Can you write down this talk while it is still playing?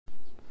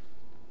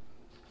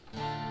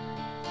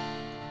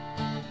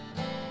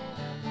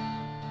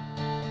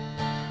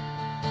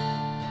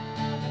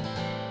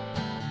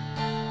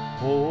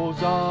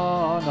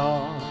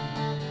Hosanna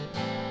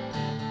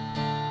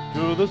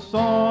to the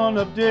Son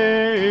of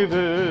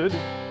David.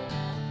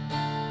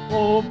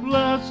 Oh,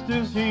 blessed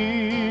is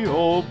he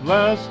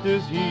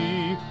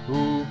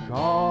who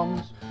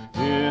comes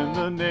in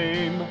the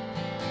name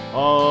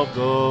of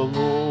the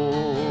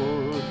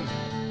Lord.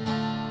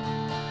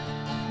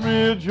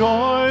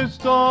 Rejoice,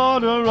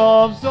 daughter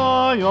of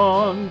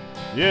Zion,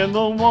 in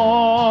the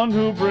one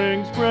who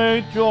brings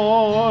great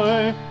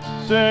joy.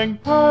 Sing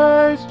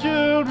praise,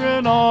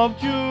 children of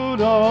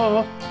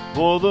Judah,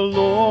 for the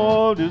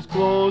Lord is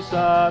close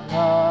at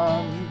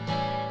hand.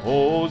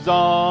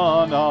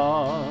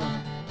 Hosanna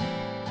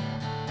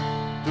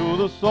to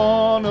the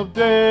Son of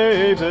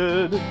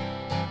David.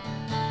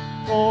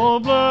 Oh,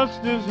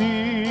 blessed is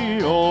he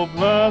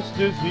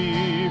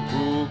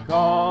who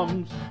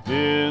comes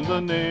in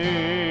the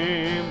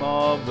name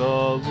of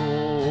the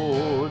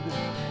Lord.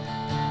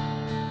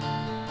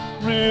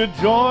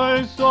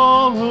 Rejoice,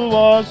 all who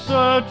are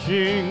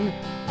searching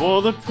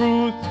for the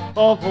truth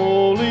of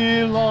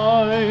holy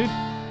light.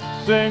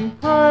 Sing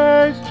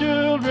praise,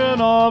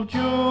 children of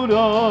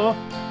Judah,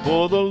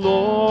 for the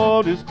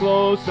Lord is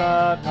close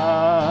at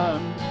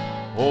hand.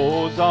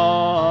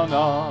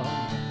 Hosanna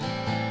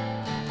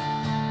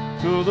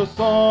to the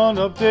Son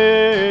of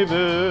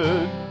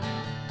David.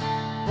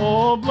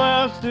 Oh,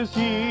 blessed is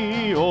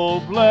he who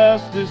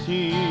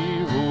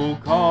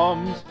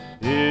comes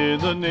in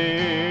the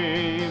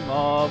name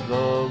of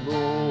the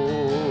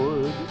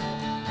Lord.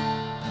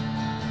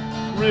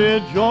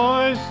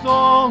 Rejoice,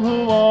 all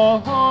who are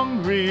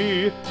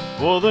hungry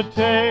for the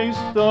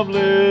taste of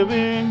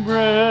living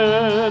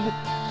bread.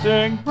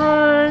 Sing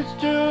praise,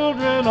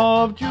 children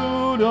of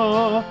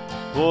Judah,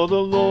 for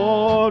the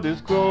Lord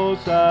is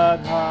close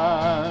at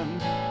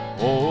hand.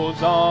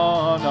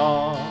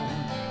 Hosanna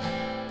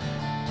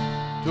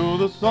to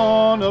the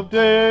Son of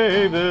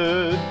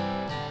David.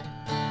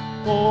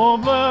 Oh,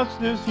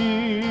 blessed is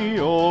he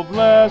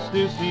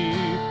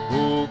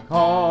who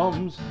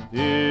comes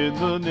in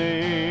the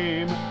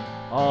name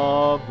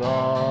of the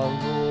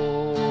Lord.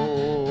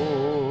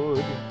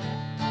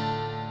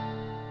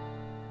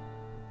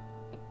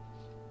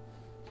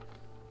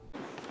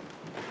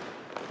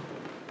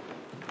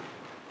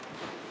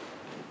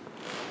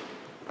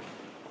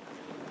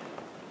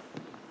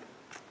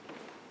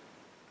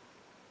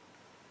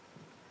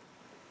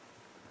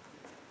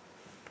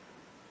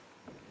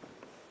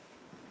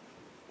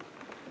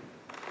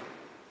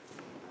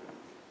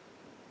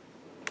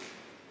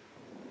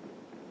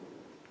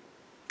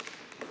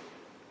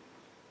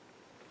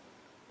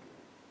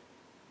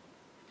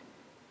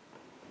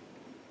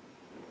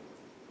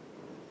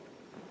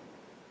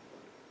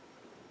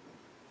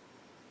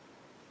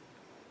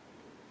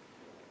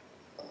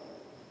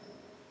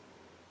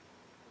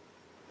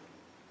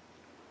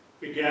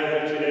 We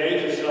gather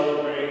today to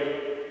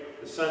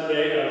celebrate the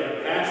Sunday of the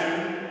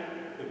Passion,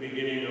 the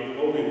beginning of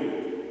Holy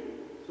Week.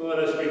 So let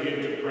us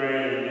begin to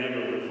pray in the name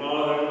of the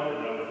Father,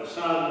 and of the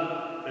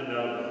Son, and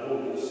of the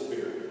Holy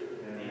Spirit.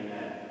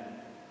 Amen.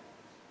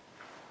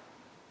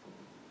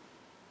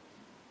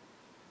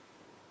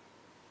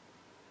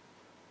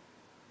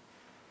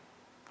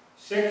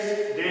 "6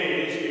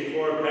 days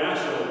before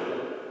Passover,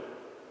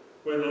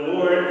 when the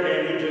Lord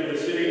came into the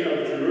city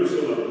of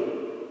Jerusalem,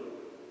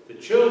 the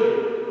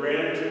children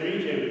ran to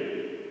meet him.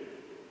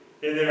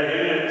 In their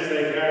hands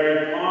they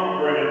carried palm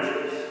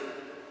branches,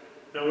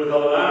 and with a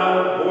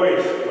loud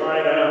voice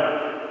cried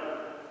out,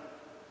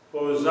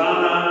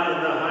 'Hosanna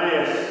in the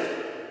highest!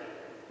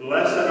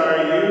 Blessed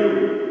are you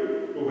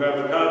who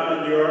have come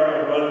in your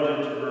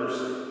abundant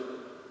mercy.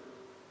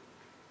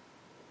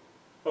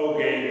 O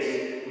gates,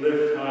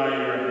 lift high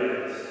your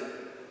heads.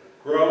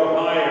 Grow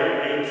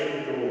higher,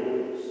 ancient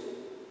doors.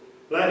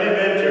 Let him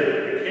enter,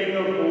 the King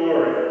of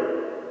glory.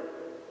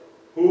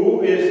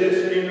 Who is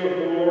this King of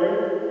glory?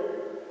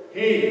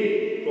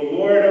 He, the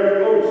Lord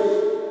of hosts.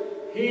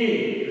 He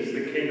is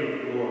the King of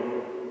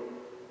glory.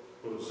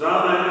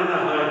 Hosanna in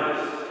the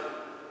highest.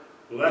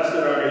 Blessed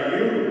are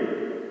you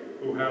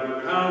who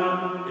have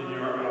come in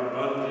your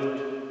abundant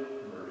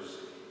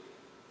mercy."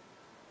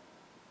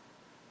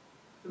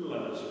 And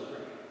let us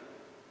pray.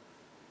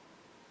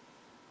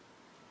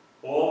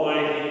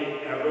 Almighty,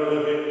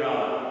 ever-living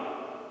God,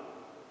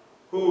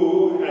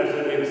 who, as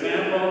an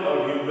example of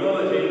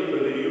humility for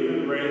the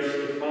human race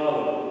to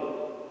follow,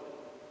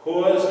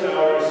 caused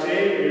our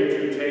Savior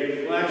to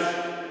take flesh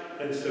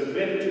and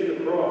submit to the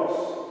cross,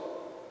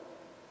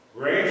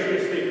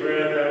 graciously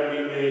grant that we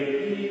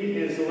may heed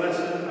his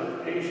lesson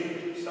of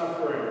patient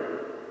suffering,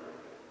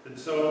 and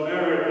so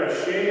merit a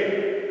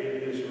share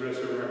in his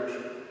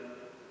resurrection,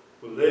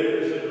 who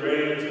lives and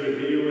reigns with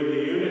you in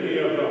the unity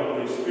of the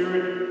Holy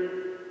Spirit,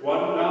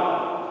 one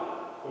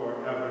God,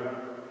 forever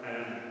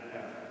and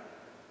ever.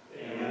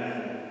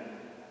 Amen.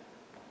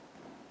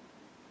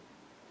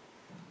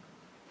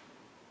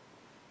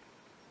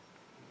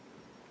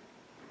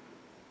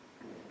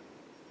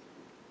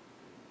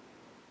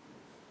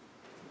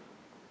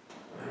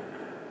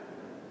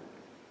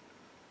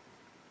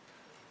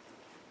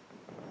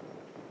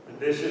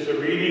 This is a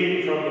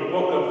reading from the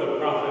book of the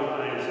prophet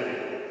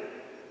Isaiah.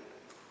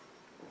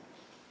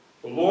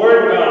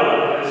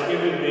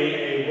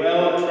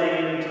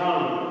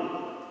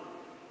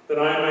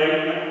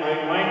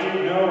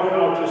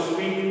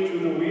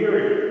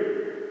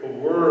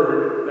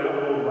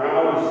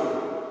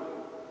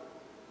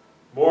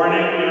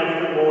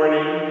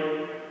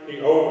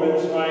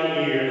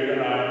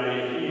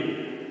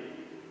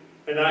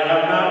 and I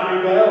have not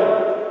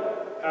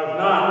rebelled, have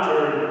not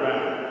turned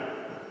back.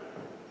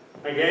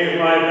 I gave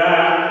my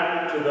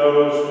back to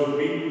those who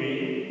beat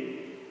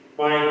me,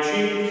 my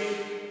cheeks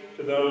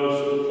to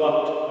those who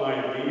plucked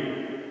my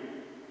beard.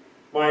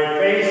 My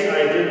face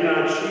I did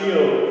not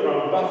shield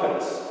from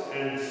buffets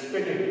and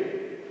spitting.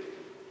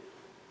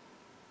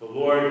 The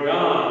Lord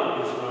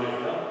God is my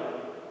help.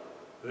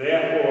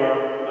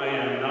 Therefore I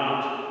am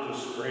not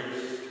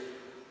disgraced.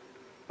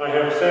 I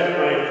have set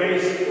my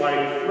face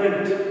like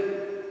flint,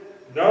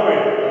 knowing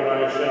that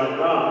I shall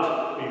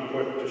not be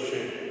put to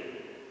shame.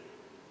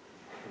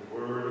 The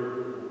word of the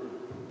Lord.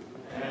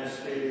 Thanks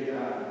be to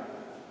God.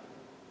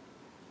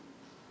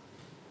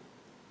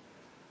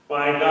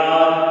 My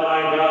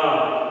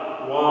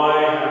God, why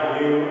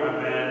have you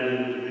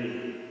abandoned me?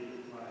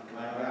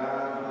 My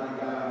God,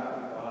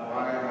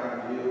 why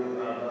have you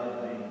abandoned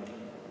me?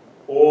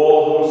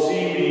 All who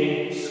see me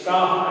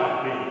scoff at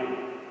me.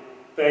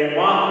 They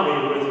mock me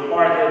with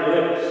parted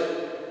lips.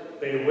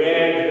 They wag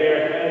their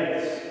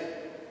heads.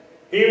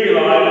 He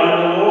relied on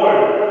the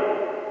Lord.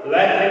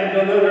 Let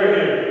him deliver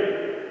him.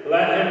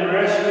 Let him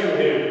rescue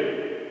him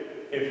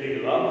if he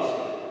loves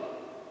him.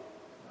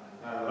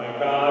 My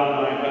God,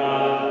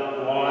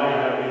 why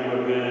have you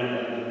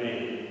abandoned me?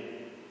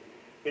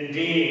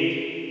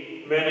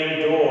 Indeed, many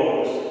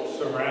dogs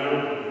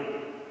surround me.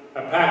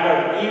 A pack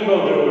of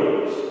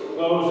evildoers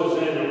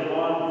closes in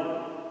upon me.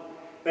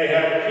 They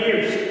have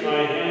pierced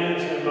my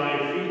hands and my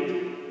feet.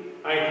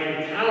 I can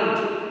count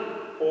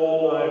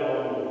all my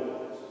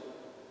bones.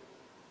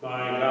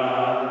 My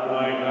God,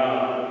 why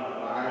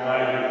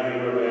have you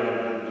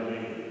abandoned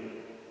me?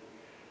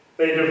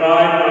 They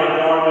divide my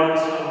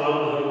garments among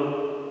them,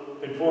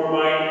 and for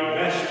my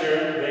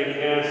vesture they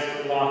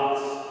cast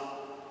lots.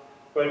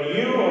 But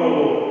you, O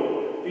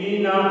Lord, be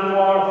not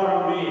far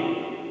from me.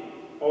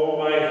 O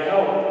my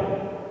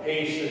help,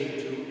 hasten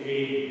to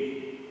aid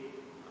me.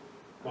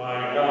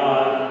 My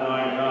God,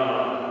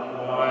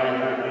 why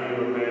have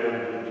you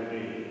abandoned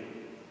me?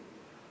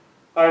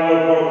 I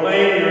will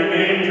proclaim your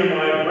name to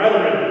my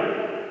brethren.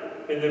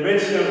 In the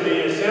midst of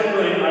the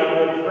assembly I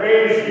will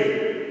praise you.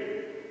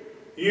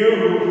 You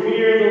who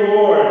fear the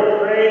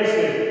Lord, praise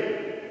him.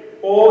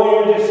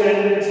 All you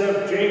descendants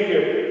of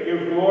Jacob,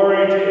 give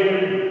glory to him.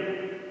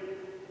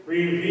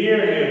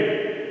 Revere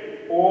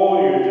him,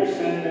 all you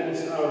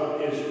descendants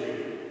of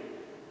Israel.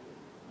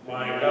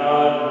 My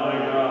God,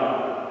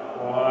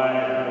 why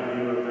have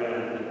you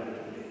abandoned me?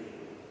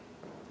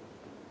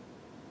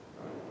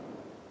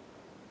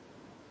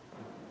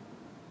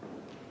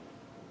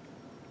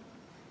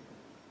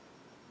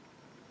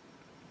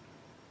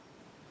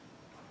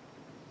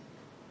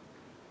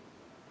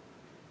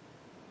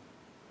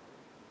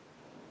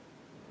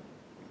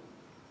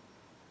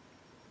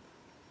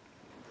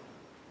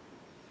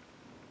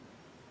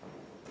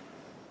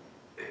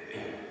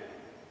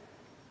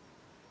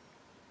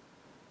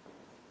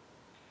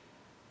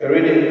 A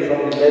reading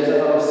from the letter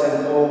of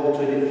St. Paul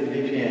to the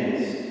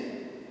Philippians.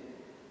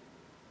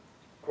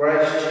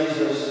 Christ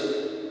Jesus,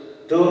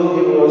 though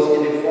he was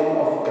in the form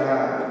of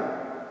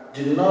God,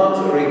 did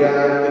not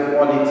regard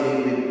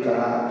equality with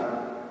God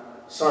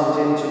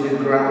something to be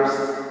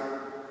grasped.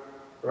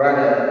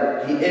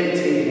 Rather, he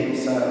emptied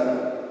himself,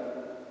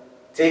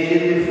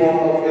 taking the form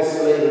of a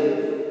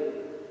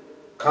slave,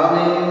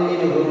 coming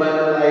in human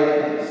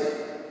likeness,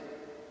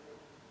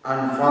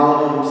 and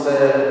found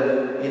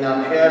himself in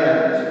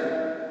appearance.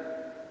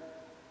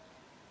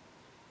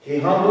 He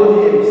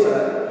humbled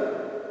himself,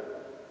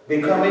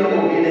 becoming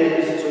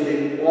obedient to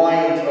the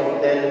point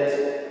of death,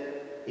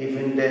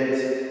 even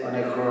death on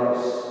a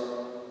cross.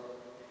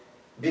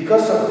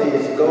 Because of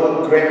this,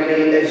 God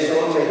greatly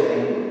exalted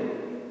him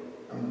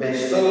and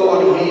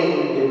bestowed on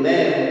him the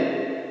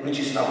name which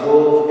is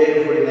above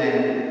every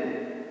name,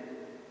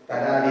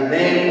 that at the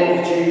name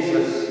of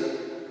Jesus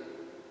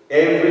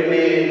every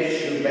knee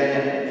should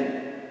bend,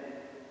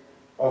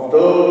 of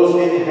those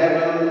in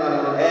heaven and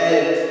on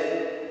earth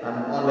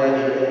and under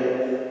the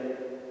earth,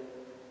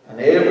 and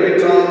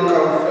every tongue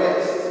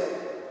confess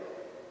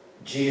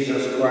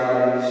Jesus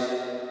Christ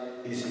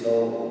is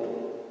Lord,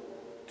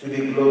 to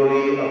the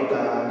glory of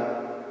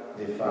God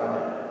the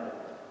Father.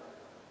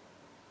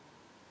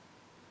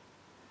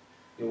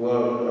 The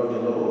word of the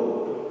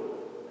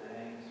Lord.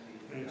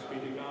 Thanks be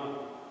to God.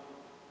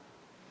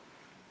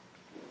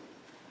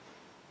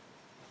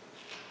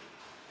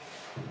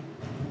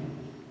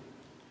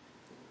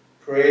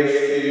 Praise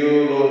to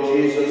you, Lord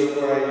Jesus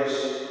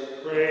Christ.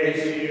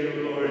 Praise to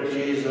you, Lord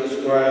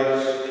Jesus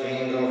Christ,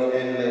 King of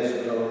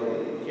endless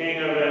glory. King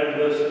of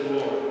endless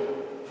glory.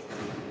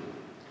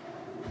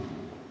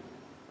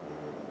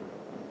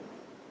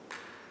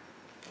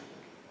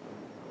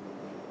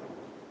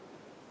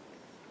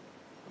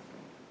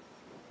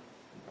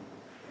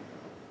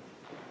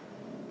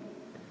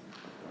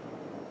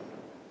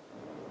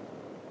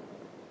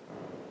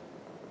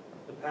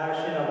 The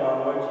Passion of our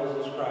Lord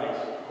Jesus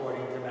Christ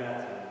according to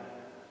Matthew.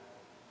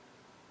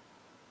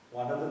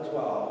 One of the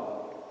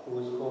 12, who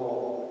was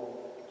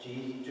called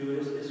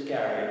Judas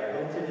Iscariot,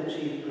 went to the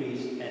chief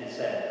priests and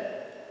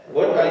said,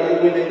 What are you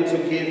willing to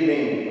give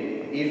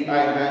me? if I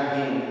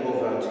hand him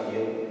over to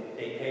you?"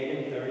 They paid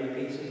him 30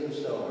 pieces of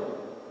silver,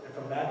 and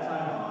from that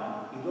time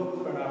on, he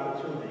looked for an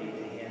opportunity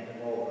to hand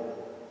him over.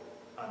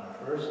 On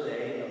the first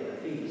day of the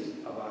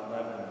feast of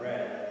unleavened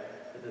bread,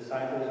 the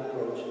disciples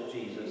approached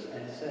Jesus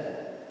and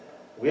said,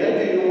 "Where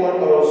do you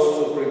want us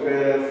to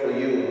prepare for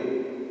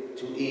you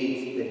to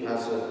eat the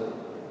Passover?"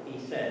 He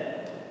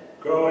said,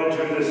 "Go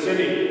into the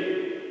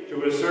city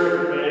to a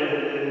certain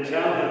man and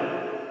tell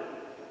him,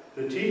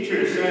 'The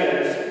teacher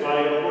says, my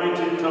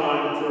appointed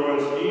time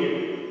draws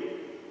near.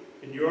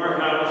 In your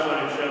house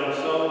I shall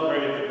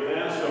celebrate the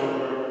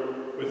Passover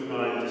with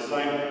my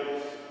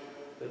disciples.'"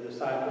 The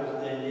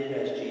disciples then did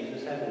as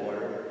Jesus had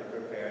ordered and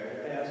prepared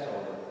the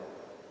Passover.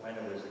 When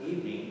it was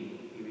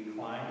evening, he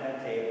reclined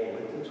at table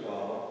with the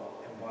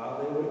 12, and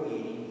while they were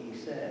eating, he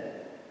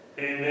said,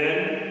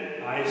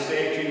 "Amen, I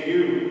say to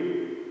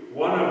you,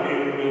 one of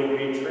you will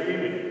betray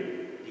me."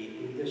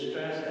 Deeply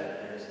distressed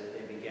at this,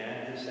 they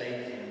began to say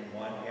to him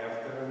one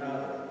after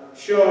another,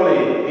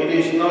 "Surely it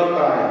is not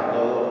I,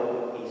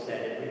 Lord." He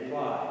said in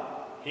reply,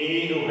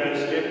 "He who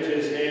has dipped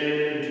his hand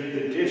into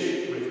the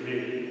dish with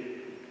me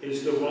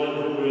is the one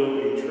who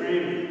will betray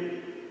me.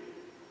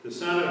 The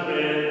Son of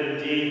Man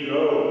indeed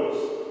goes,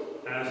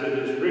 as it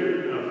is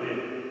written of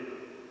him.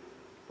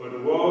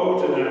 But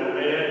woe to that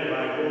man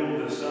by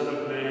whom the Son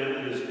of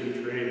Man is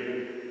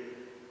betrayed.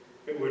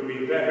 It would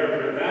be better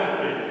for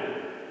that man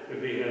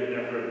if he had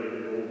never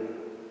been born."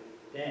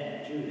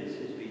 Then Judas,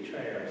 his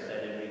betrayer,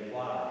 said in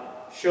reply,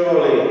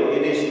 "Surely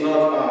it is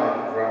not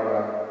I,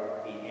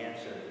 Rabbi." He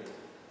answered,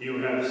 "You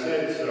have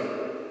said so."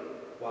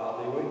 While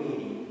they were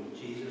eating,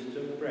 Jesus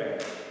took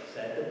bread,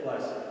 said the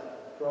blessing,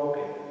 broke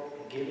it,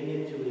 and giving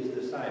it to his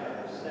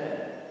disciples,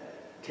 said,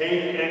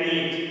 "Take and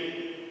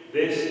eat.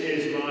 This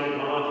is my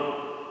body."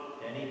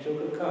 Then he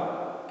took a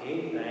cup,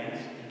 gave thanks,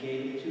 and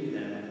gave it to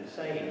them,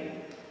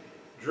 saying,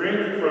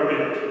 "Drink from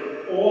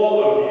it,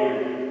 all of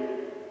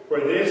you, for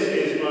this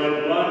is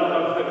my blood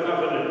of the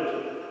covenant,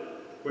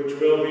 which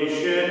will be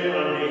shed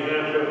on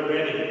behalf of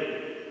many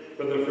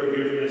for the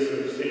forgiveness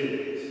of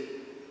sins.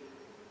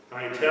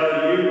 I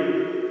tell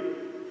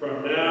you,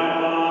 from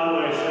now on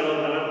I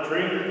shall not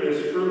drink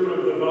this fruit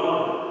of the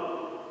vine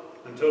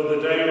until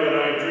the day when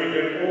I drink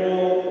it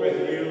all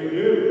with you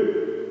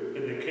new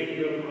in the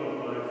kingdom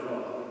of my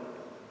Father."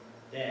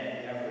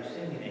 Then, after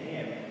singing a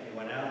hymn, they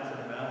went out to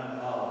the Mount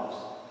of Olives.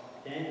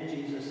 Then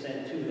Jesus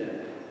said to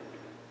them,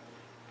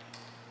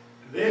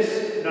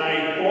 "This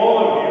night all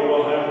of you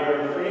will have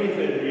your faith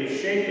in me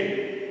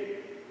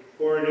shaken,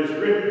 for it is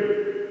written,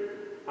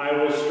 I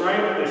will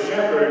strike the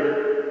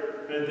shepherd,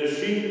 and the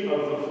sheep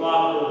of the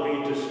flock will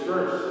be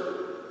dispersed.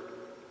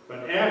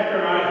 But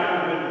after I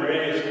have been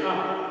raised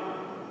up,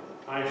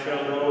 I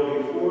shall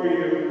go before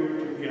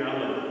you to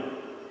Galilee."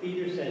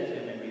 Peter said to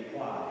him in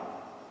reply,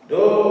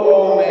 "Though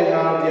all may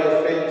have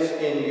their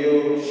faith in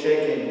you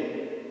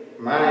shaken,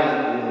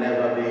 mine will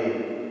never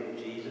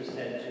be." Jesus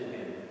said to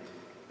him,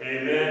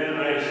 "Amen,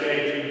 I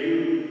say to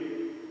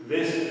you,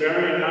 this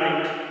very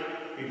night,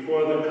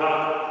 before the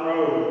cock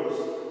crows,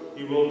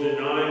 you will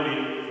deny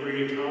me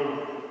 3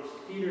 times.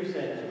 Peter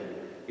said to him,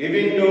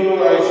 "Even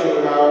though I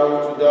should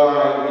have to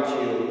die with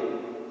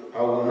you,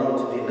 I will not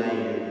deny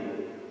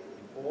you."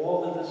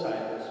 all the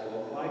disciples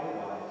spoke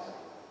likewise.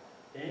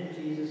 Then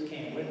Jesus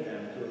came with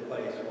them to a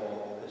place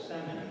called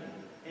Gethsemane,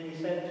 and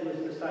he said to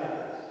his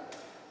disciples,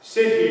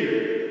 Sit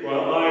here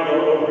while I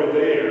go over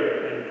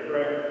there and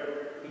pray."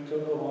 He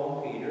took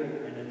along Peter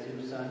and the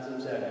 2 sons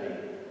of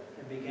Zebedee,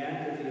 and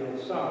began to feel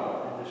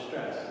sorrow and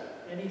distress,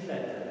 and he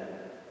said to them,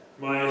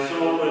 "My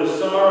soul is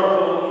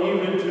sorrowful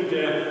even to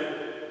death.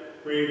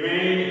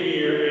 Remain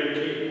here and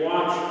keep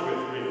watch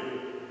with me."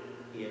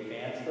 He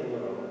advanced a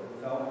little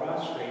and fell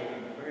prostrate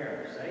in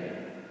prayer,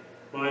 saying,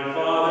 "My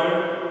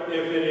Father,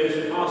 if it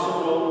is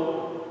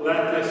possible,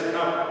 let this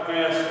cup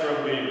pass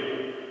from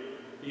me.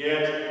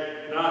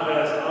 Yet not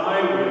as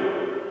I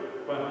will,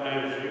 but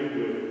as you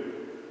will."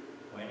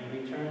 When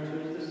he returned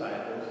to his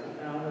disciples,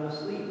 he found them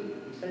asleep.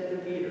 He said to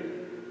Peter,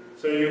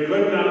 "So you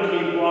could not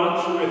keep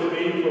watch with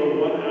me for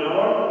 1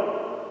 hour?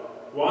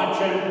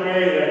 Watch and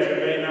pray that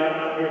you may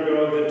not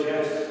undergo the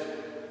test.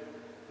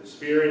 The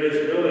spirit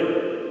is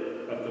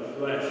willing, but the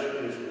flesh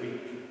is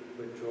weak."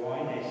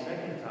 Withdrawing a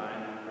second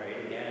time, he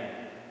prayed again.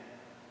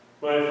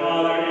 "My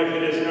Father, if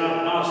it is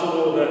not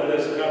possible that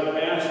this cup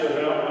pass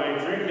without my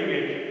drinking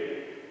it,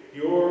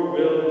 your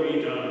will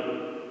be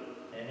done."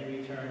 Then he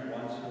returned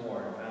once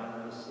more and found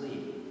them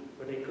asleep,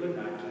 for they could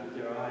not keep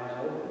their eyes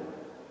open.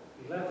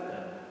 He left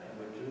them and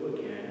withdrew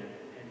again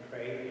and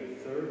prayed a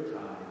 3rd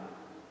time,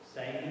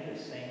 saying the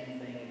same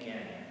thing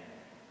again.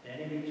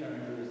 Then he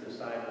returned to his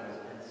disciples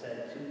and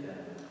said to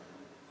them,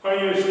 "Are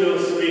you still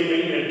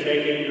sleeping and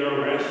taking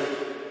your rest?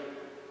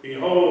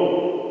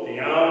 Behold, the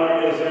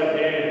hour is at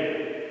hand,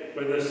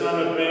 when the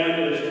Son of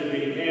Man is to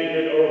be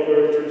handed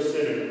over to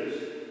sinners.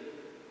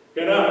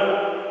 Get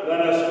up,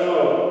 let us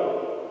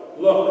go.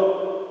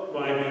 Look,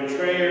 my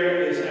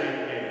betrayer is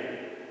at hand."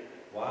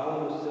 While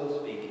he was still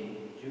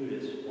speaking,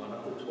 Judas, one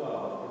of the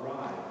 12,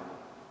 arrived,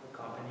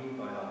 accompanied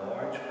by a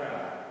large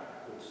crowd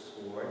with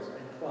swords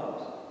and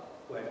clubs,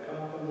 who had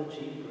come the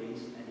chief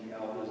priests and the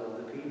elders of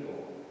the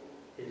people.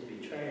 His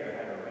betrayer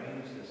had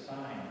arranged a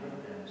sign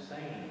with them,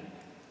 saying,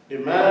 "The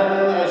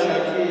man I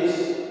shall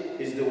kiss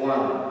is the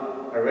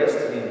one.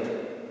 Arrest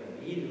him."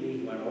 Immediately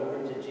he went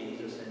over to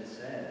Jesus and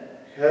said,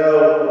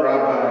 "Hail,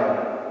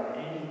 Rabbi."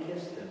 and he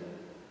kissed him.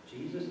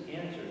 Jesus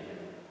answered him,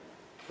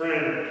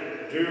 Friend,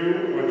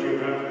 do what you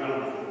have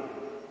come for.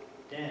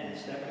 Then,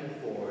 stepping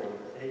forward,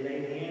 they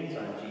laid hands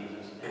on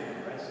Jesus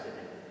and arrested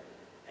him.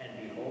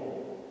 And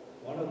behold,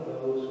 one of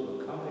those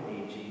who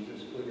accompanied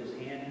Jesus put his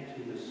hand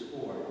to the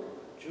sword,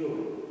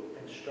 drew it,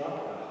 and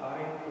struck the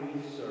high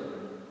priest's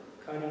servant,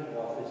 cutting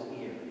off his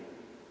ear.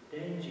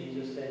 Then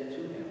Jesus said to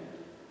him,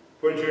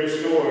 Put your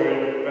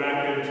sword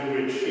back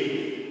into its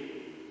sheath,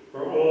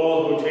 for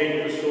all who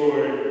take the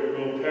sword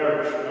will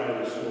perish by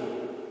the sword.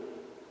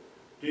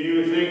 Do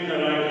you think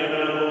that I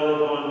cannot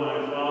call upon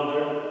my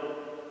Father,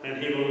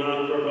 and he will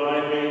not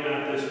provide me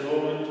at this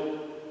moment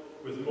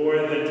with more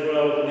than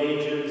 12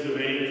 legions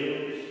of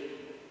angels?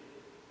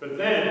 But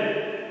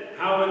then,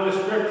 how would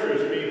the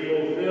scriptures be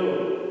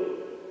fulfilled,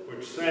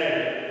 which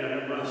say that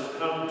it must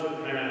come to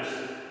pass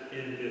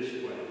in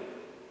this way?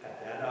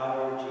 At that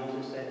hour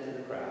Jesus said to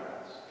the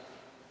crowds,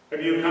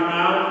 Have you come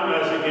out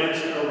as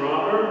against a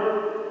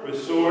robber,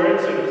 with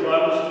swords and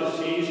clubs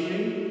to seize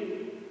me?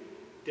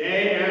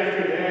 Day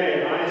after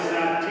day I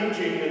sat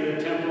teaching in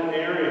the temple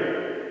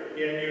area,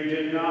 yet you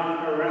did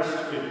not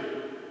arrest me.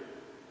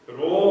 But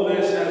all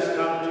this has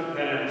come to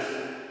pass,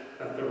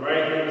 that the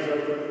writings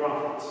of the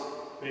prophets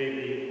may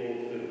be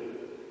fulfilled.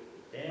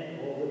 Then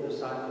all the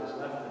disciples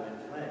left them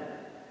and fled.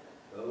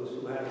 Those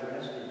who had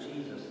arrested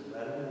Jesus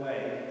led him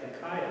away to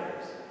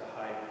Caiaphas, the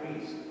high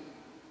priest,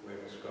 where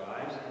the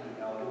scribes and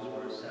the elders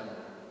were assembled.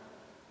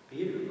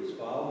 Peter was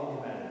following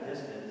him at a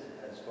distance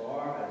as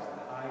far as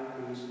the high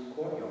priest's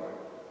courtyard,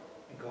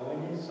 and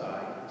going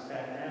inside, he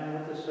sat down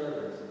with the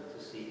servants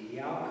to see the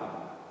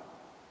outcome.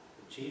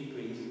 The chief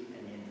priests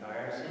and the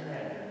entire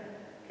Sanhedrin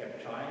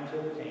kept trying to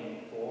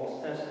obtain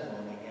false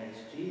testimony against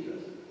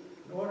Jesus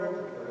in order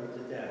to put him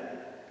to death,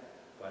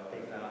 but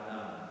they found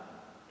none,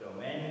 though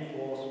many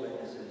false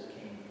witnesses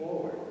came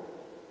forward.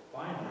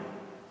 Finally,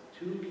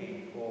 2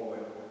 came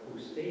forward who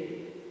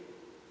stated,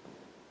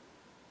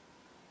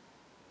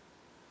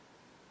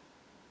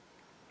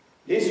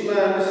 "This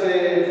man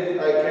said,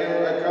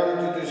 I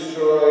come to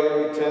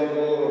destroy the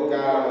temple of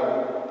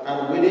God,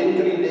 and within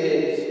 3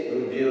 days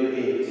rebuild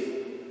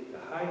it." The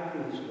high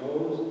priest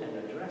rose and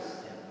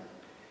addressed him.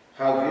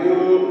 "Have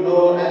you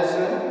no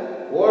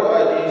answer? What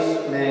are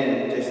these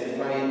men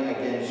testifying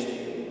against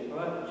you?"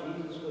 But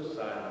Jesus was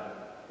silent.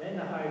 Then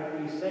the high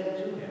priest said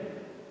to him,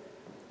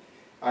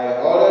 "I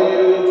order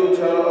you to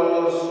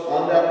tell us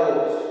under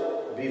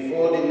oath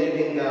before the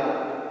living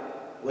God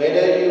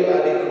whether you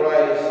are the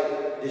Christ,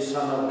 the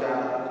Son of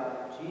God."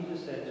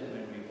 Jesus said to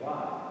him in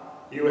reply,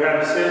 You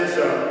have said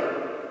so,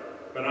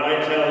 but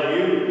I tell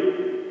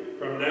you,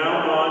 from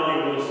now on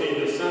you will see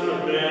the Son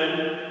of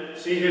Man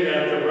seated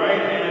at the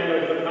right hand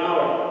of the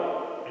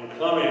power, and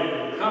coming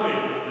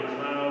on the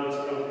clouds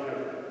of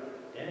heaven.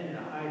 Then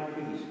the high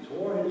priest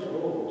tore his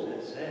robes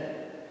and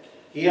said,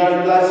 "He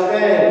has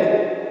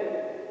blasphemed.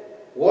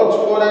 What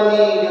further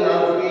need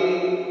have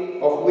we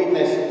of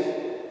witnesses?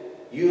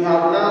 You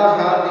have now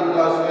heard the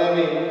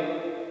blasphemy.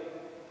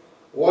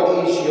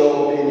 What is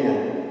your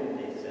opinion?"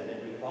 They said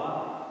in reply,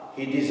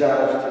 "He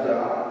deserves to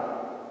die."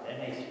 Then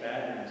they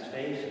spat in his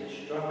face and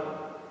struck him,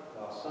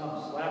 while some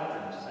slapped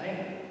him,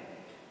 saying,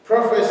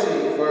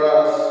 "Prophecy for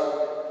us,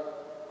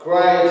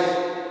 Christ,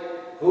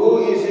 who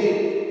is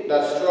it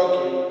that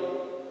struck you?"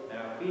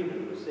 Now Peter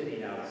was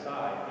sitting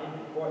outside in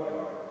the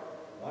courtyard.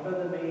 One of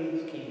the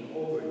maids came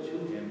over to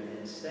him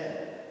and said,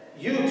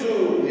 "You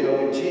too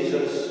were with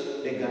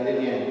Jesus the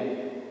Galilean."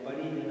 but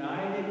he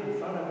denied it in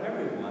front of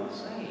everyone,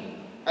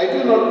 saying, "I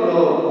do not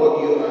know what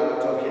you are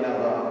talking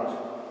about."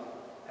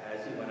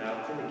 As he went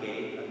out to the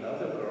gate,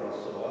 another girl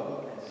saw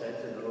him and said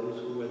to those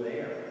who were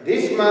there,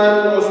 "This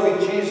man was with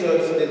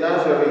Jesus the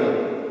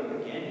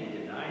Nazarene." Again he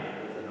denied it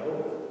with an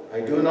oath.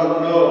 "I do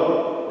not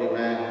know the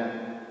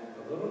man."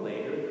 A little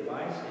later, the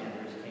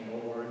bystanders came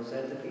over and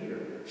said to Peter,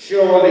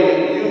 "Surely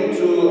you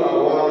too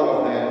are one of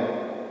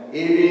them.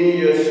 Even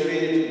your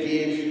speech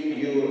gives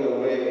you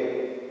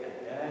away." At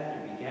that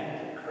he began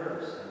to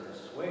curse and to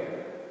swear,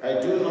 "I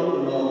do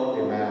not know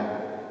the man."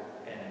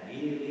 and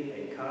immediately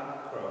a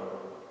cock crowed.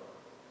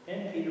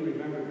 Then Peter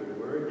remembered the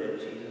word that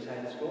Jesus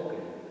had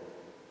spoken.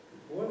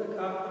 Before the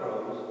cock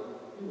crows,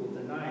 you will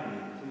deny me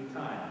 3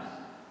 times.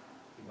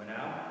 He went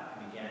out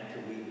and began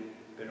to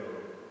weep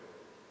bitterly.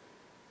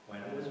 When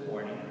it was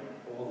morning,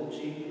 all the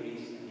chief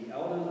priests and the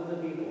elders of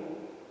the people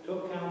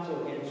took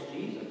counsel against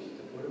Jesus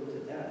to put him to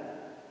death.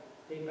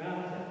 They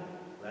bound him,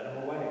 led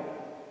him away,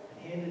 and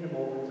handed him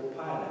over to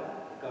Pilate,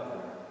 the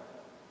governor.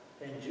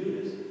 Then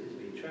Judas, his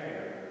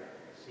betrayer,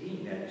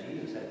 seeing that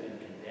Jesus had been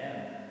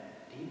condemned,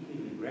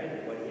 deeply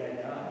regretted what he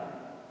had done.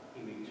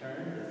 He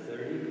returned the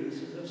 30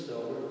 pieces of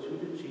silver to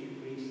the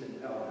chief priests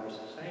and elders,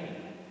 saying,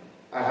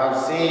 "I have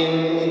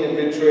seen in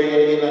the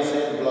betraying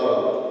innocent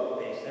blood."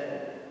 They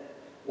said,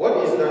 "What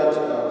is that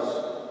to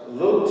us?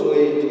 Look to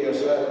it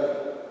yourself."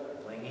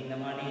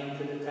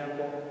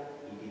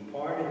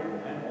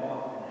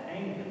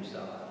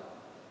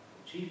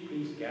 The chief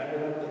priests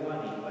gathered up the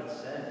money, but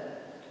said,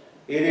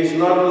 "It is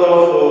not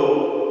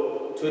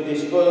lawful to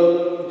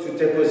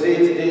deposit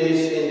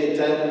this in the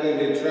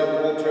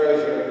temple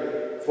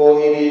treasury, for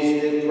it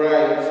is the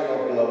price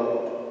of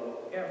blood."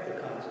 After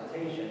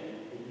consultation,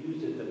 they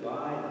used it to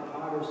buy the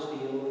potter's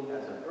field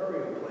as a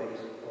burial place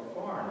for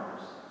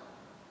foreigners.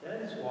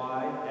 That is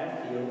why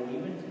that field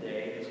even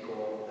today is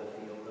called the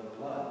field of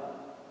blood.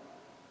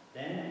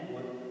 Then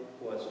what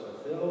was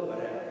fulfilled what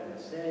had been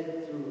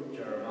said through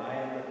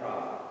Jeremiah the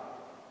prophet.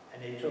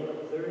 And they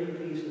took 30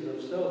 pieces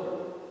of silver,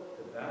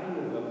 the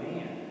value of a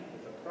man,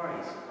 with a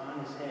price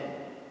on his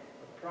head,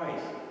 a price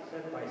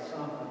set by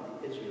some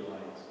of the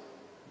Israelites.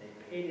 And they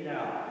paid it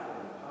out for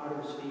the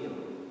potter's field,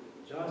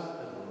 just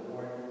as the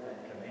Lord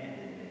had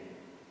commanded me.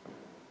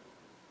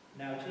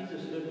 Now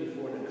Jesus stood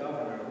before the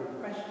governor, who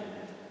questioned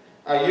him.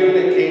 "Are you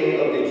the king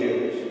of the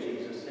Jews?"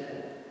 Jesus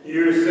said.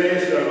 You say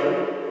so.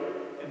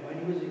 And when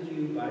he was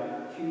accused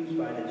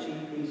by the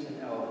chief priests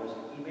and elders,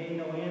 he made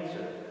no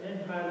answer.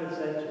 Then Pilate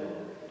said to him,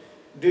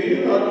 "Do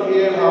you not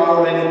hear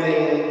how many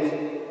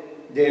things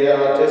they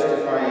are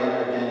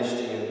testifying against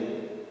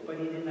you?" but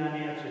he did not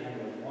answer him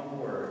with one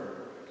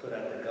word, so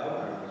that the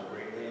governor was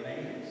greatly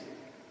amazed.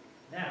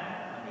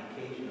 Now, on the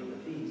occasion of the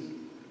feast,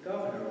 the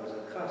governor was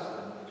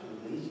accustomed to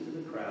release to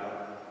the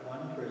crowd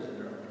one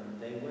prisoner whom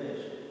they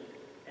wished.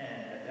 And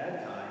at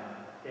that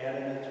time, they had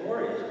a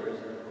notorious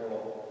prisoner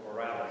called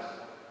Barabbas.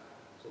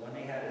 So when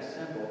they had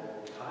assembled,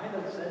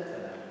 Pilate said to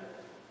them,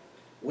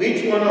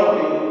 Which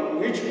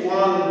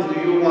one do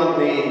you want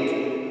me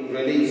to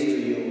release to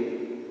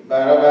you,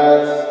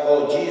 Barabbas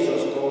or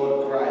Jesus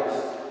called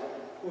Christ?"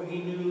 for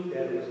he knew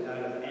that it was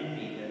out of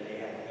envy that they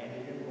had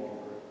handed him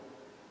over.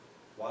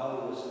 While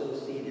he was still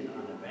seated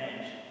on the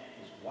bench,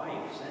 his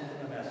wife sent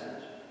him a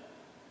message.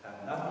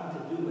 "Have nothing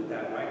to do with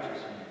that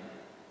righteous man.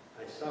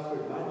 I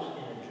suffered much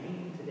in a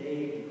dream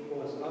today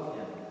because of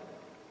him."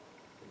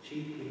 The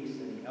chief priests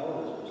and the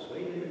elders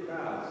persuaded the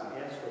crowds to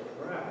ask for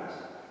Barabbas,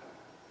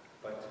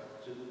 but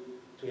to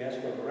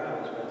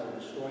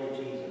destroy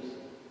Jesus.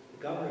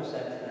 The governor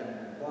said to them in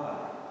reply,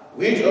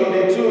 "Which of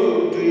the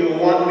two do you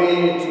want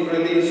me to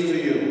release to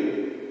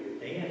you?"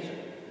 They answered,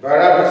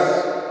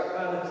 "Barabbas."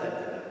 Pilate said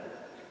to them.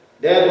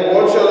 "Then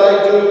what shall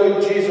I do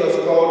with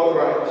Jesus called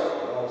Christ?"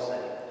 They all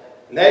said,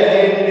 "Let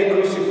him be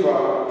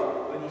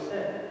crucified." but he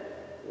said,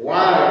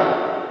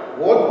 "Why?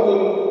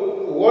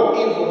 What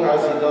evil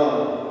has he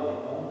done?"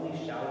 they only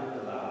shouted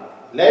aloud.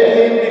 "Let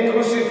him be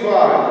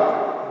crucified."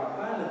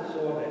 When Pilate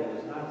saw that he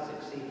was not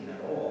succeeding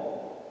at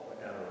all, but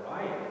that a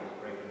riot was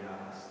breaking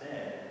out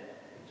instead,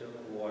 he took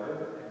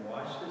water and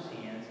washed his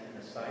hands in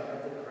the sight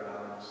of the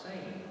crowd,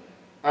 saying,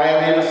 "I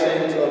am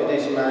innocent of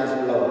this man's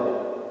blood.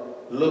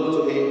 Look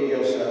to it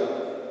yourself."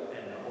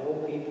 and the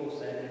whole people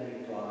said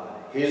in reply.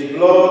 "His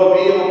blood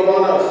be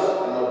upon us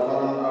and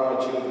upon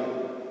our children."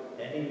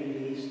 Then he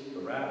released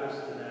Barabbas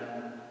to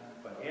them,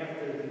 but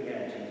after he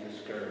had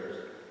Jesus scourged,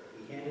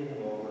 he handed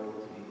him over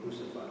to be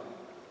crucified.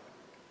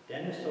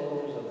 Then the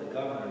soldiers of the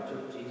governor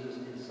took Jesus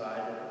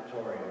inside the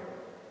praetorium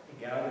and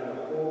gathered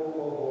a whole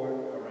cohort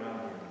around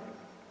him.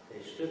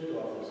 They stripped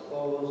off his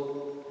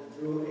clothes and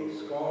threw a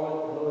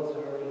scarlet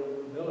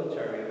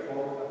military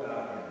cloak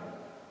about him.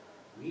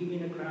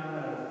 Weaving a crown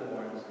out of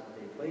thorns,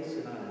 they placed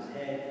it on his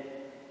head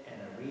and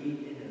a reed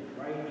in his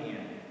right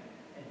hand.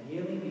 And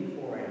kneeling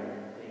before him,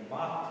 they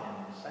mocked him,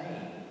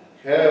 saying,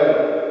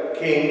 "Hail,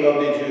 King of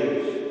the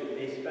Jews!"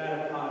 They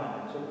spat upon him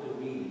and took the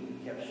reed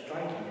and kept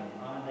striking him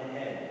on the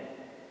head.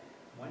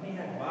 When they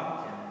had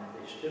mocked him,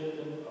 they stripped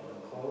him of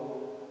the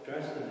cloak,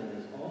 dressed him in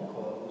his own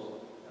clothes,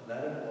 and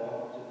led him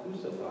off to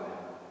crucify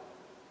him.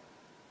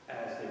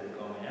 As they were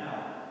going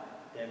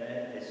out, they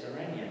met a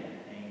Cyrenian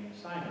named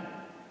Simon.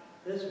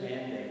 This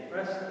man they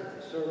pressed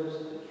into service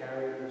to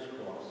carry his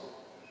cross.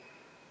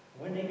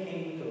 When they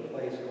came to a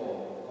place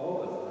called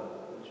Golgotha,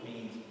 which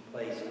means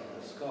place of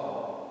the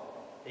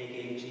skull, they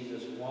gave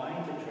Jesus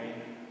wine to drink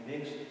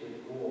mixed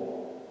with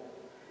gall.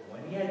 But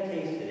when he had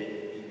tasted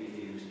it, he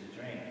refused to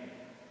drink.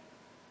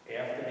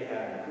 After they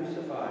had him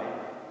crucified,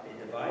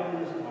 they divided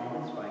his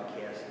garments by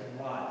casting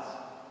lots.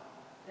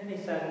 Then they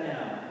sat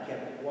down and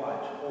kept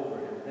watch over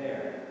him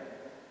there.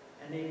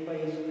 And they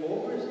placed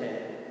over his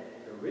head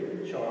the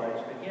written charge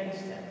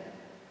against him.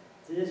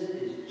 "This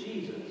is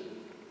Jesus,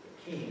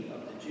 the King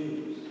of the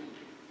Jews."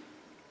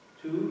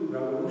 Two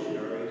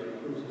revolutionaries were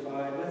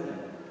crucified with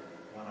him,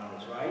 one on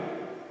his right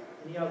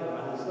and the other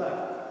on his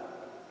left.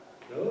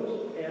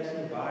 Those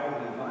passing by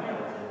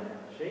reviled him,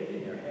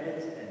 shaking their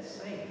heads and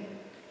saying,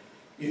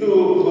 "You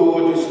who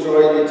would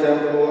destroy the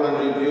temple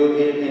and rebuild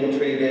it in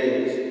 3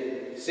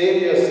 days,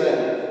 save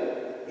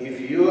yourself,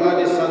 if you are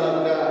the Son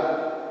of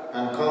God,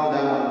 and come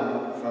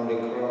down from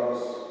the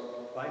cross."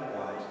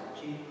 Likewise,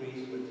 the chief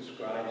priests with the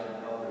scribes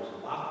and elders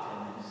mocked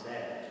him and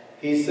said,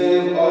 "He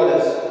saved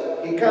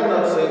others, he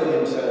cannot save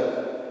himself.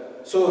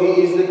 So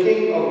he is the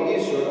King of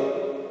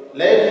Israel.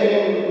 Let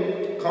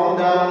him come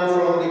down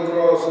from the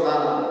cross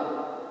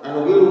now,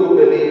 and we will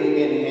believe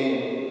in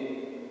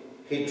him.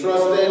 He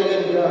trusted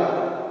in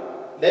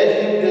God. Let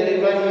him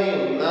deliver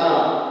him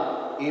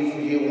now if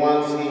he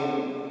wants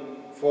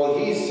him. for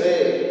he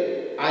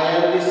said, I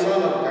am the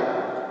Son of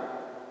God.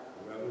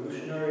 The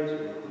revolutionaries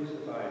who were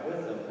crucified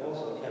with him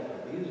also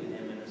kept abusing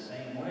him in the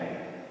same way.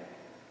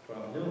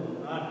 From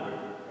noon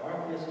onward,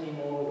 darkness came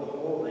over the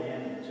whole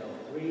land until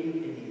 3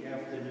 in the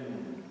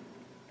afternoon.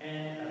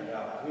 And at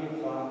about 3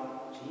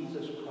 o'clock,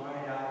 Jesus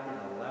cried out in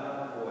a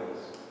loud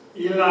voice,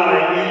 Eli,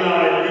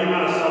 Eli,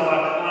 lema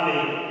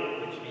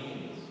sabachthani, which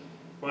means,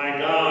 my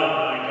God,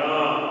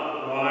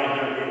 why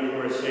have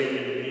you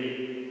forsaken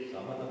me?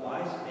 some of the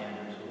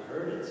bystanders who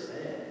heard it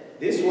said.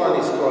 This one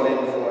is calling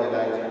for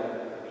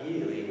Elijah.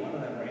 Immediately, one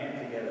of them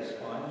ran to get a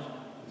sponge.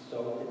 He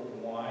soaked it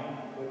in wine,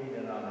 and putting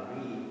it on a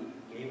reed,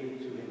 gave it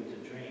to him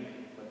to drink.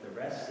 But the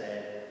rest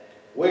said,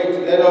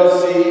 Wait, let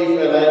us see if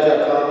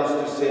Elijah comes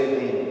to save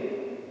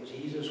him.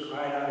 Jesus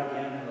cried out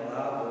again in a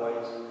loud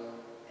voice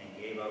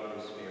and gave up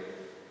his spirit.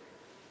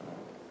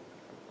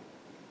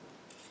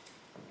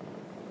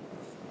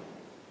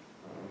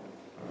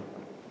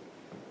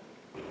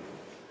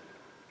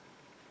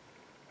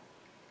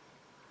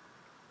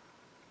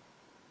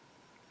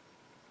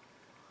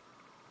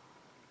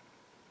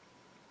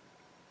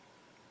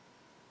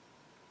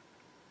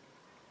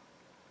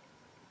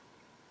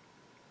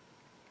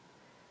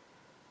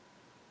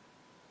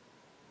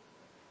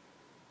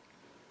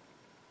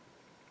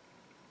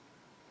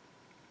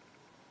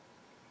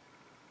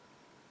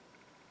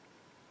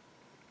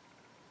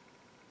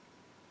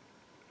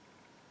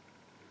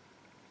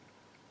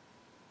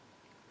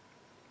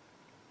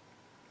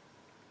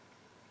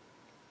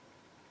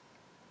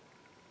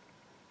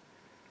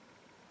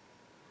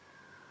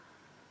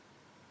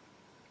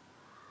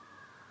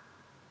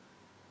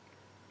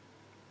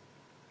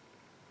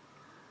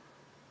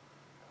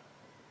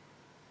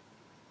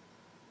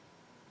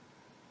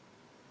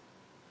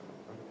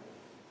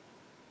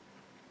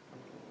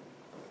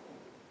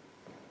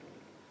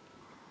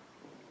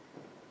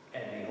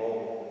 And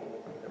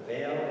behold, the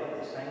veil of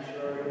the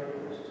sanctuary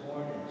was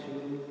torn in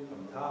two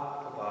from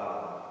top to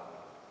bottom.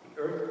 The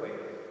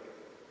earthquake,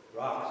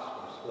 rocks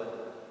were split,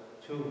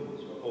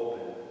 tombs were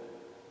opened,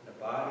 and the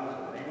bodies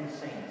of many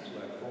saints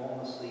who had fallen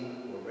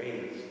asleep were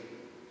raised.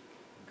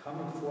 And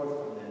coming forth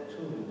from their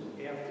tombs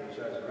after his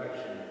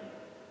resurrection,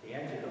 they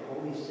entered the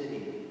holy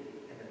city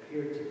and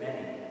appeared to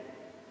many.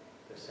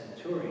 The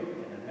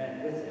centurion and the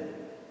men with him,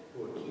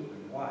 who were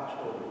keeping watch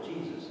over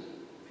Jesus,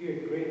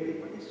 feared greatly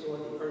when they saw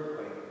the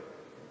earthquake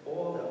and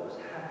all that was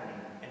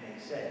happening, and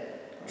they said,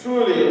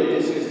 Truly,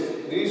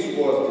 this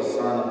was the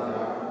Son of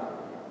God.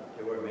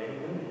 There were many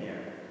women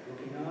there,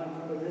 looking on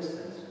from a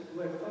distance, who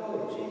had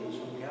followed Jesus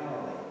from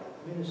Galilee,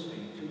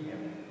 ministering to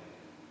him.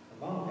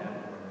 Among them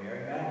were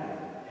Mary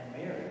Magdalene and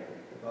Mary,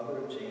 the mother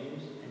of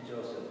James and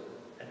Joseph,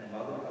 and the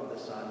mother of the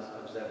sons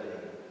of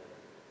Zebedee.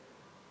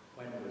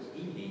 When it was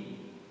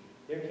evening,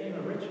 there came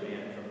a rich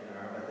man from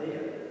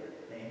Arimathea,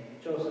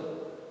 named Joseph,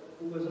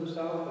 who was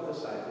himself a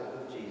disciple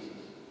of Jesus.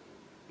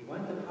 He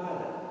went to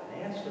Pilate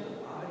and asked for the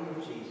body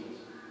of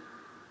Jesus.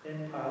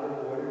 Then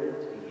Pilate ordered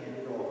it to be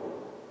handed over.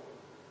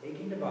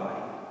 Taking the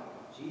body,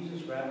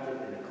 Jesus wrapped it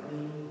in a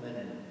clean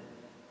linen.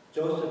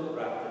 Joseph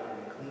wrapped it in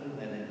a clean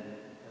linen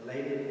and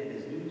laid it in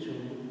his new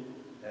tomb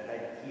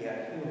that he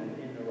had hewn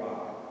in the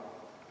rock.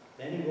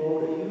 Then he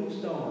rolled a huge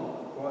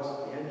stone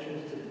across the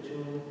entrance to the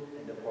tomb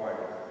and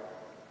departed.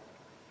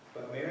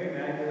 But Mary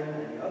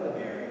Magdalene and the other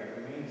Mary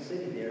remained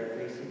sitting there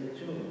facing the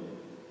tomb.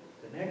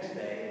 The next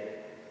day,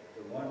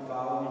 the one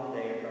following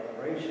the day of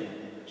preparation,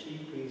 the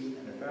chief priests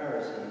and the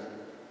Pharisees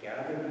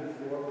gathered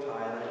before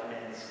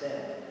Pilate and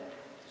said,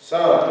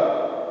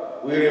 Sir,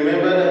 we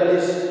remember that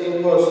this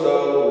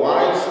impostor,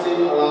 while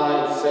still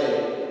alive,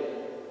 said,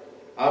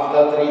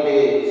 After 3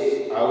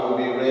 days I will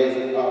be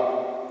raised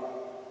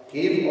up.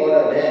 Give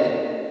order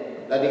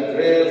then that the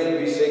grave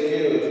be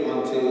secured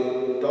until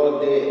the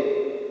 3rd day,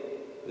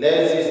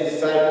 lest his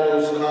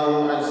disciples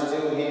come and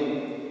steal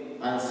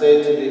him and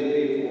say to the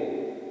people,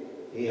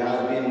 He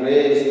has been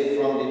raised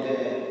from the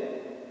dead.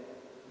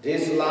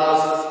 This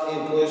last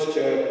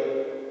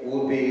imposture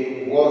will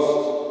be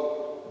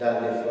worse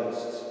than the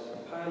first.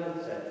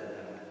 Pilate said to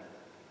them,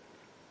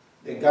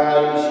 The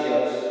guard is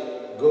yours.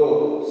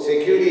 Go,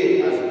 secure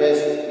it as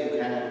best you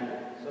can.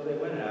 So they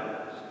went out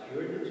and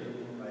secured the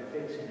tomb by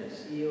fixing a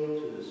seal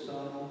to the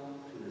stone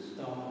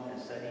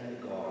and setting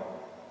the guard.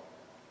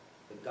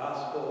 The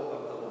Gospel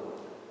of the Lord.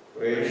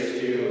 Praise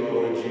to you,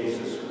 Lord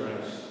Jesus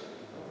Christ.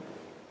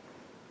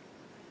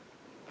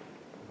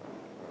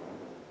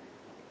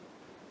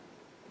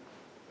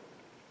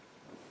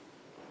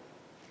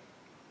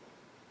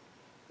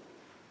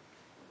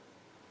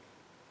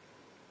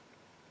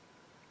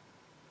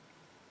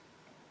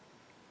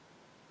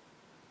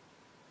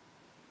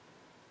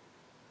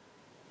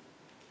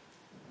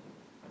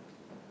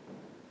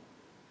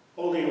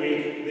 Holy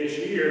Week this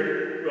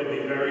year will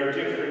be very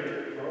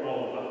different for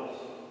all of us.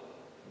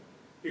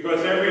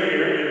 Because every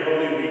year in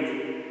Holy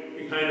Week,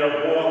 we kind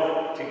of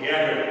walk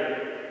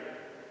together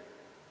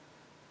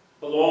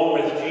along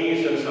with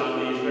Jesus on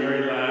these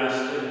very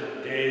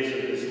last days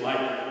of his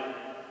life.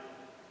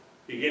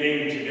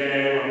 Beginning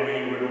today, when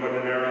we would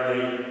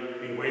ordinarily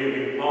be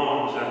waving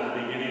palms at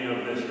the beginning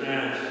of this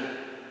Mass,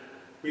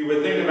 We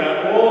would think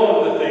about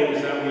all of the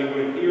things that we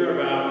would hear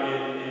about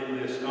in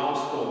this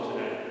gospel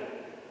today.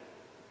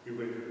 We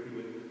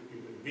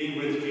would be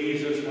with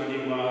Jesus when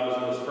he was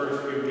those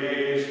first few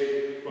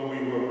days, when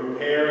we were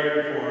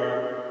preparing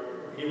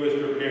for, he was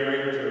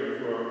preparing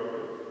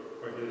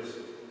for his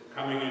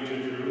coming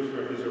into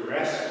Jerusalem, for his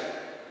arrest.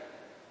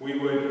 We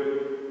would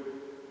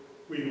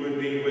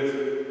be with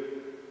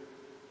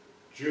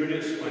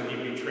Judas when he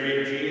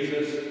betrayed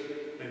Jesus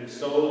and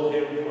sold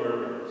him for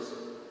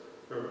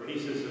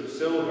pieces of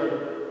silver.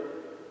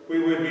 We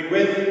would be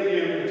with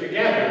him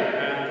together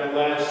at the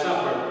Last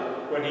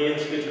Supper when he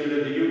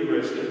instituted the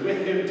Eucharist, and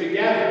with him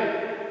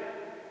together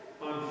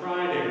on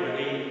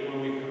Friday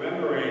when we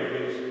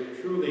commemorate his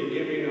truly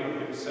giving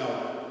of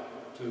himself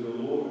to the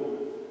Lord.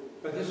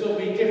 But this will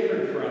be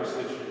different for us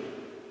this year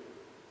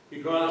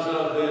because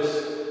of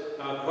this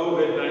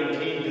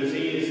COVID-19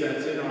 disease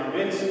that's in our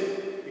midst,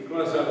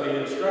 because of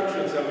the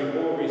instructions that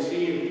we've all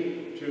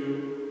received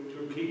to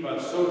keep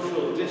a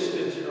social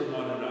distance from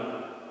one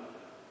another.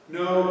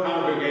 No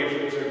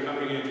congregations are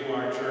coming into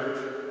our church.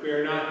 We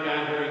are not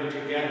gathering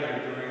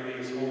together during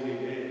these holy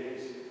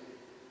days.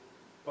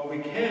 But we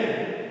can,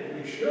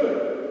 and we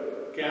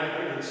should,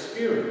 gather in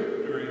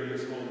spirit during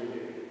these holy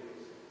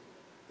days.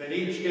 That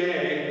each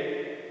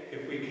day,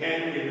 if we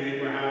can, we may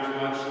perhaps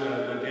watch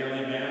the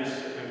daily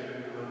Mass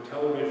on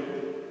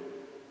television.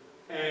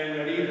 And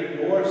that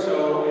even more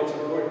so, it's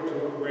important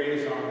to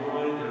raise our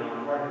mind and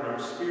our heart and our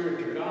spirit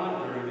to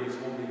God during these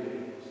holy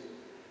days.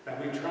 That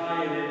we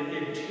try in an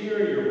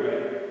interior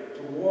way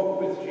to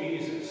walk with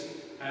Jesus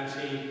as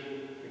he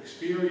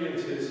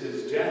experiences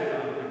his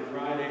death on Good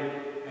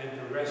Friday and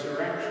the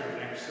resurrection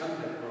next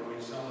Sunday when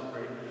we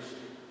celebrate Easter.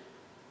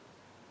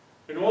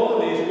 And all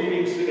of these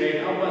readings today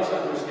help us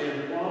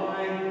understand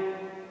why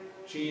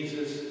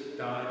Jesus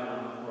died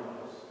on the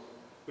cross.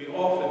 We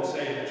often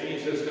say that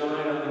Jesus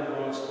died on the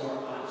cross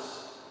for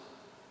us.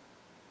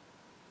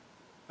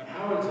 But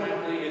how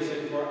exactly is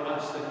it for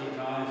us that he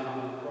dies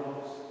on the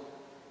cross?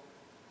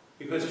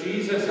 Because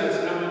Jesus has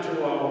come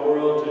into our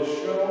world to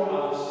show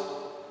us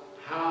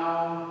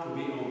how to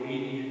be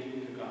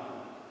obedient to God.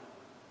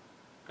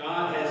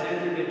 God has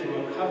entered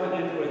into a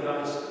covenant with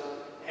us,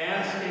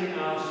 asking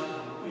us,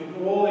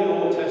 in all the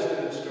Old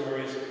Testament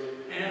stories,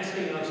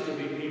 asking us to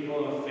be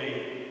people of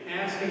faith,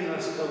 asking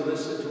us to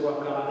listen to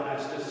what God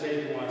has to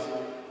say to us,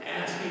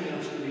 asking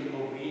us to be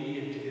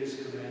obedient to his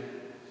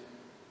commandments.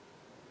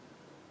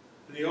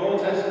 The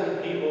Old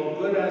Testament people,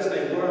 good as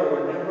they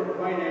were never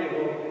quite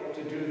able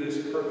to do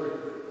this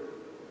perfectly.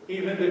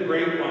 Even the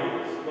great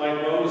ones,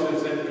 like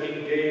Moses and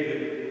King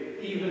David,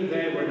 even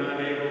they were not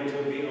able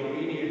to be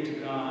obedient to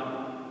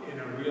God in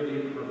a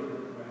really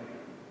perfect way.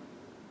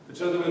 And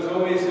so there was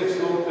always this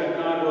hope that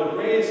God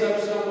would raise up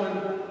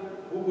someone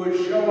who would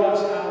show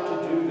us how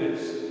to do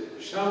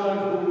this, someone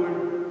who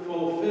would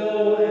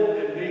fulfill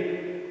and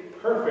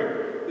make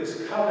perfect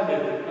this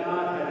covenant that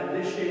God had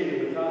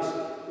initiated with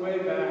us way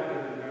back in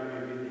the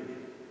very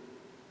beginning.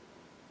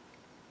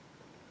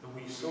 And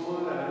we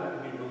saw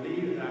that, and we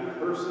believe that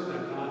person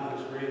that God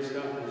has raised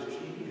up is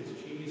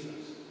Jesus,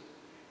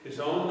 his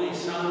only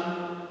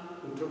Son,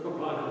 who took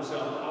upon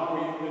himself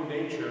our human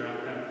nature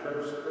at that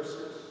first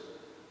Christmas,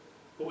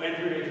 who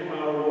entered into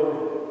our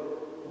world,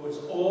 who was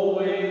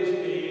always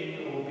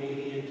being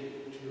obedient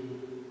to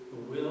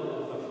the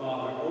will of the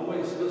Father,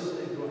 always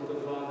listening to what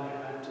the Father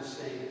had to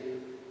say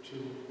to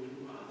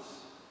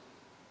us.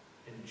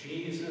 And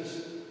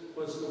Jesus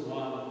was the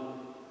one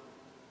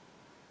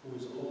who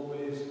was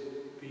always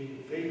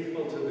being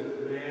faithful to the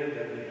command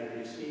that he had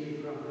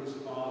received from his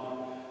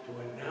Father to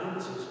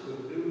announce his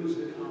good news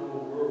in our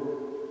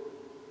world.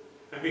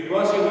 And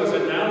because he was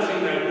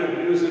announcing that good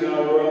news in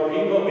our world,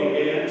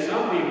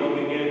 some people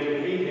began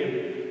to hate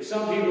him.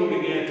 Some people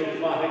began to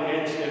plot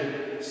against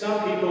him.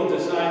 Some people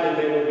decided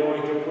they were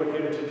going to put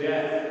him to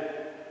death.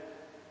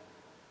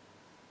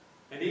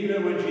 And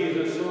even when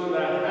Jesus saw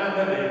that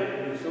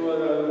happening, he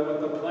saw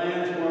what the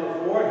plans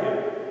were for him,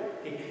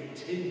 he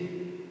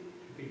continued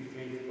to be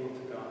faithful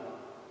to God.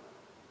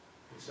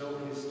 And so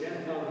his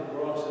death on the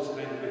cross is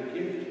kind of a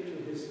gift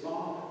to his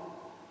Father,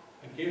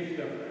 a gift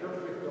of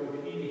perfect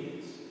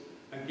obedience,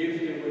 a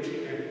gift in which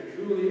he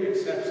truly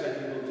accepts that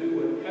he will do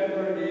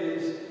whatever it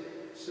is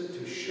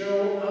to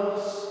show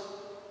us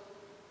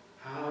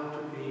how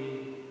to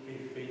be a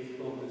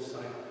faithful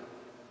disciple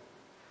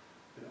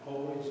and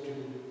always do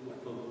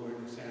what the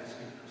Lord is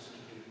asking us to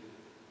do.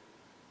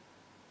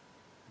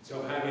 And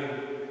so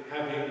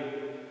having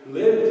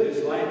lived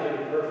his life in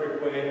a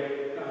perfect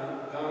way,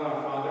 God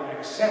our Father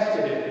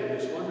accepted it in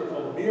this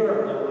wonderful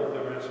miracle of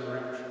the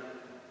resurrection.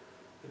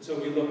 And so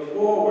we look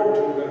forward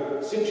to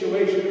the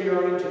situation we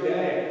are in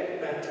today,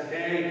 that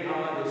today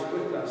God is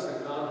with us,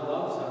 that God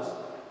loves us,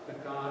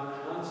 that God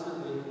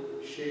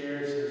constantly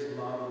shares his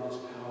love and his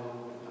power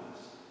with us.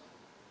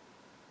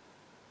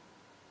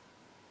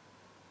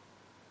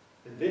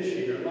 And this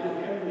year, like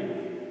every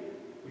year,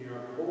 we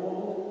are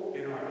called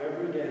in our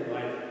everyday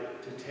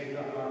life to take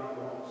up our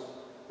cross,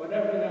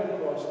 whatever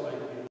that cross might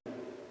be.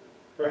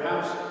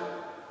 Perhaps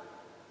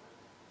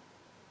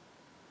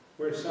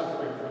we're are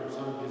suffering from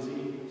some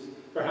disease.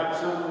 Perhaps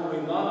someone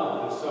we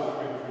love is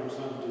suffering from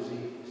some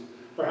disease.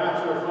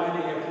 Perhaps we're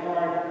finding it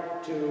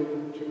hard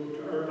to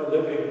earn a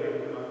living.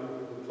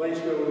 The place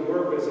where we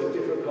work is a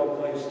difficult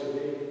place to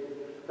be.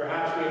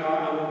 Perhaps we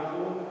are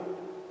unemployed.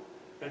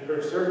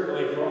 And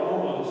certainly for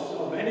almost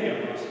so many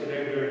of us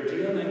today, we're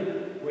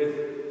dealing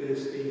with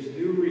these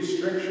new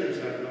restrictions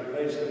that have been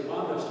placed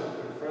upon us to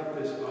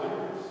confront this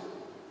virus.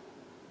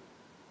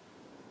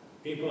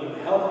 People in the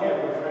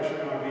healthcare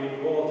profession are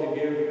being called to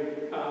give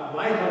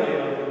mightily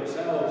of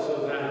themselves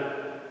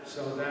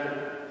so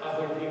that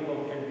other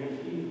people can be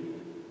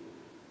healed.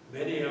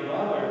 Many of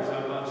others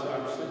of us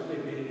are simply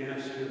being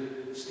asked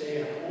to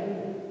stay at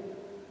home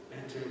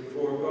and to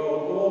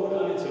forego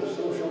all kinds of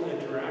social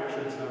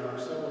interactions that are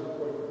so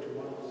important to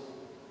us.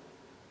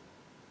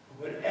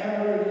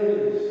 Whatever it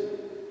is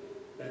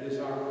that is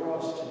our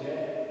cross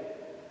today,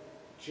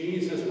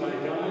 Jesus, by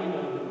dying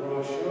on the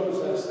cross,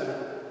 shows us that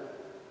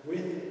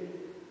with the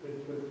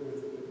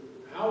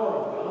power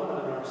of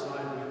God on our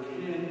side,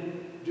 we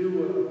can do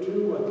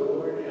what the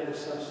Lord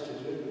asks us to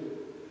do.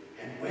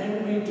 And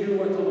when we do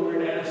what the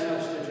Lord asks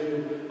us to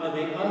do, on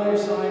the other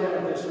side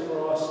of this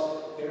cross,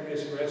 there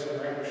is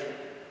resurrection.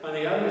 On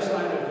the other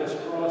side of this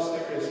cross,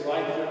 there is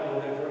life that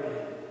will never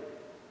end.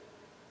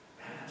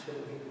 That's what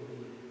we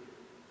believe.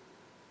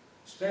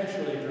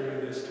 Especially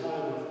during this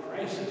time of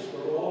crisis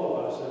for all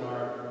of us in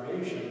our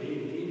nation,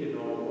 indeed in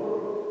our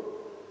world.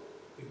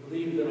 We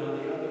believe that on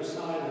the other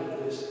side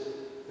of this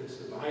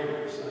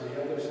virus, on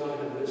the other side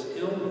of this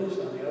illness,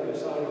 on the other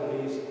side of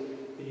these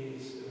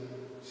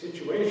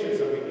situations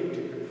that we need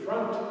to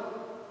confront,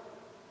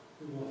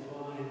 we will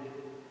find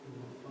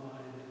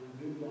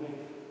new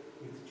life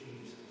with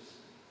Jesus.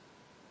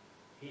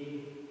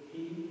 He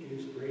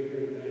is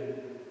greater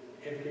than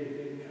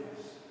everything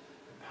else.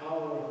 The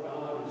power of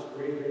God is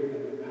greater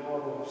than the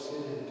power of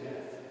sin and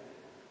death.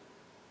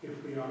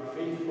 If we are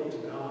faithful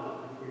to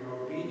God, if we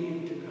are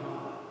obedient to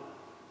God,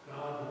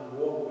 God will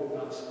walk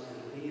with us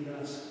and lead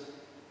us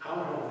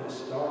out of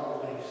this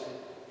dark place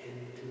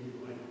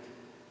into light.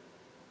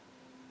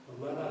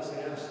 But let us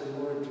ask the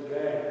Lord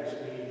today, as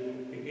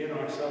we begin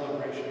our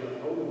celebration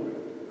of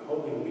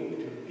Holy Week,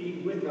 to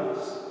be with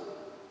us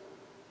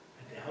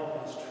and to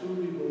help us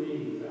truly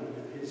believe that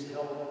with His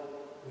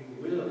help we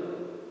will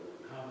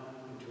come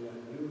into a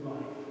new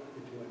life,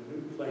 into a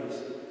new place,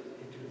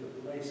 into the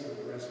place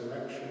of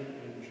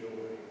resurrection and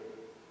joy.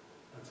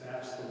 Let's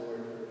ask the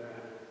Lord for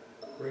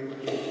that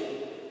great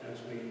gift as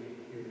we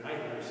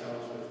unite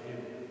ourselves with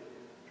Him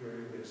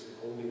during this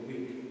Holy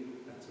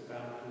Week that's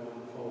about to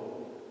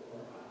unfold for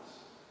us.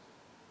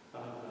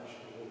 God bless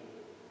you all.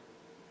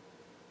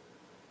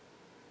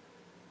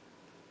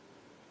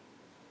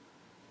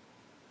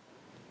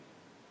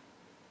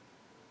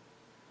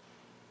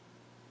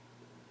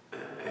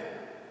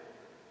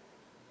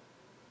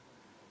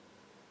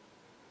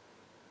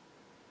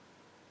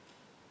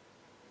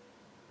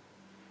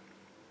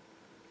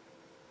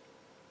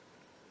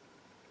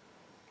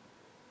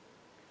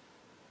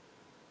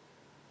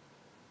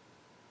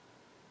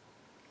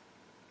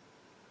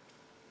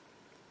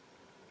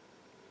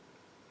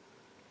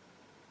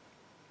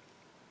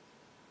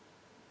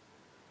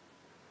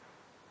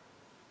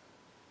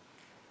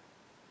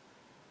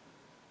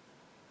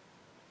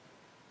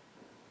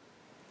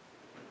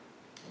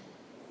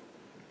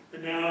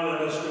 And now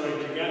let us join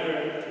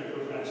together to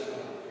profess our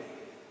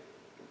faith.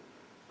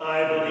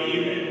 I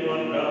believe in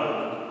one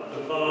God,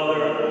 the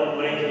Father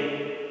Almighty,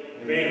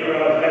 maker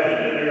of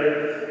heaven and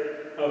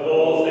earth, of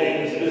all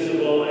things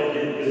visible and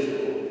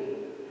invisible.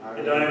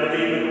 And I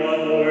believe in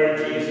one Lord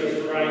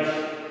Jesus Christ,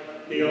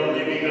 the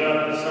only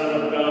begotten Son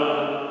of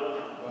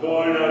God,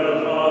 born of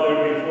the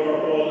Father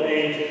before all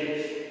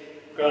ages,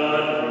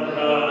 God from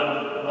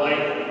God,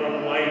 light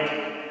from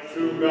light,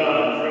 true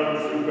God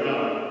from true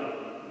God,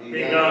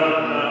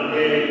 begotten, not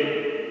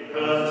made,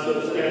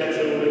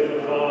 consubstantial with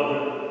the Father.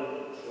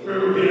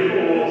 Through Him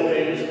all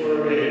things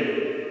were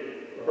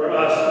made. For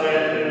us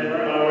men and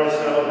for our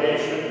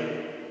salvation,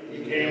 He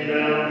came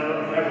down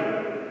from heaven,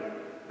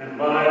 and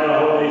by the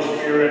Holy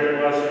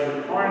Spirit was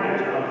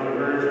incarnate of the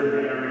Virgin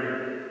Mary,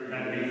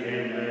 and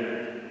became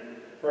man.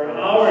 For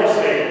our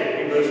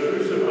sake He was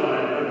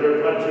crucified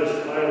under Pontius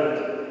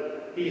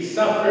Pilate. He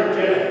suffered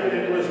death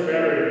and was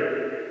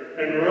buried,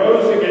 and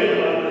rose again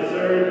on the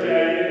third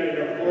day in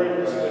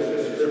accordance with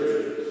the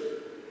Scriptures.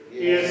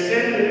 He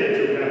ascended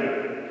into heaven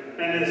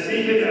and is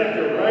seated at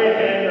the right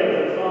hand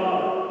of the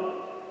Father.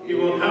 He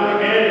will come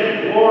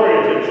again in glory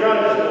to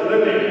judge the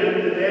living and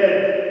the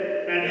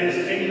dead, and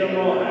His kingdom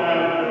will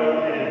have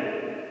no end.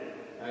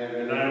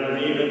 And I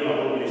believe in the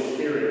Holy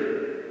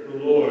Spirit, the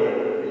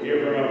Lord, the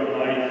giver of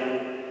life,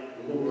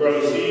 who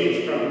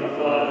proceeds from the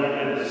Father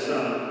and the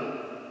Son,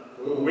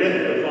 who with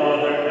the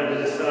Father and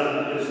the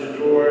Son is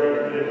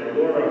adored and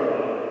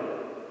glorified,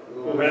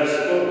 who has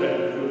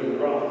spoken through the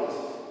prophets.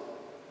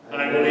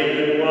 I believe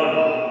in one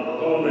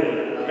holy,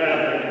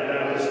 Catholic,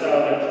 and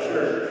Apostolic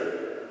Church.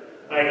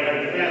 I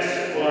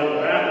confess one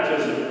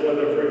baptism for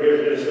the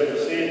forgiveness of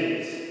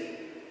sins,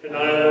 and I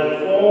look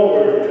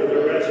forward to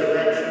the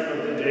resurrection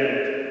of the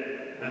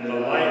dead and the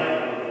life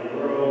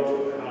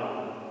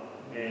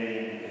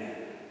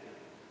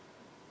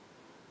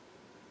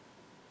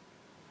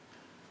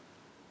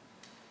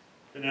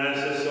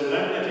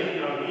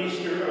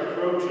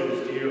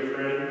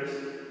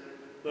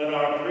let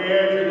our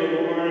prayer to the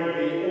Lord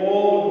be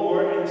all the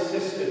more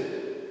insistent,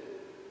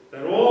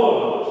 that all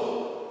of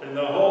us and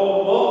the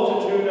whole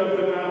multitude of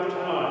the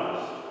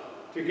baptized,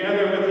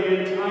 together with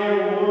the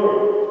entire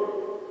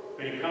world,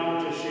 may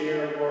come to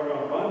share more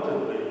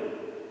abundantly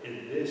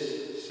in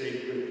this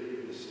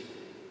sacred mystery.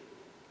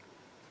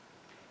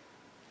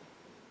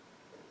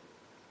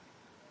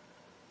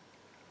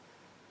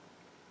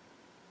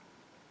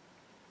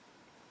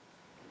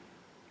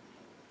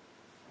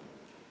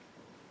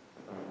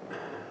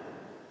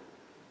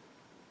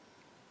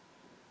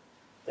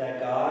 That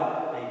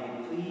God may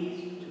be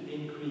pleased to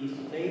increase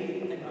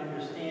faith and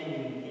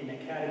understanding in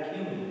the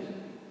catechumens,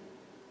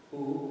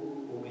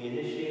 who will be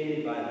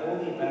initiated by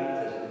holy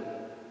baptism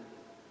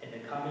in the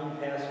coming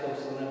Paschal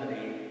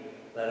solemnity.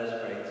 Let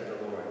us pray to the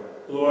Lord.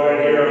 Lord,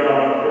 hear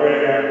our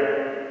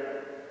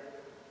prayer.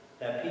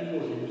 That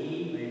peoples in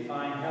need may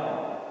find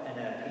help, and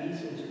that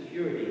peace and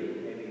security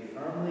may be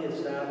firmly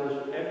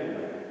established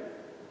everywhere.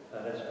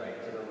 Let us pray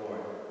to the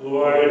Lord.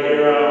 Lord,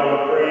 hear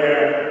our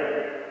prayer.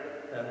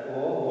 That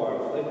all who are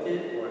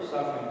afflicted or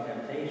suffering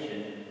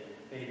temptation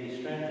may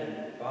be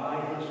strengthened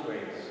by his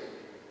grace.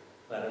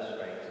 Let us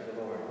pray to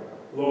the Lord.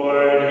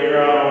 Lord, hear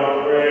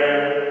our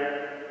prayer.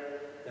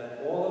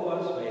 That all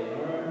of us may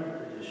learn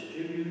to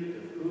distribute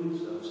the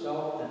fruits of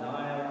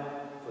self-denial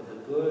for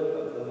the good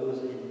of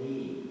those in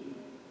need.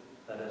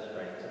 Let us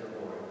pray to the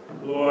Lord.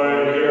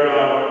 Lord, hear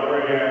our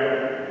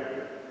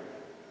prayer.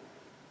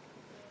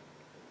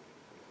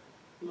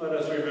 Let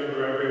us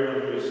remember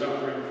everyone who is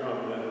suffering from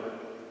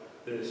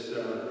this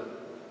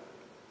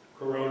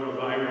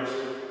coronavirus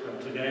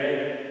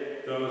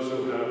today, those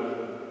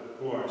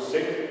who are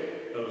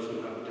sick, those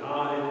who have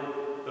died,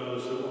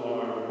 those who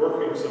are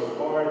working so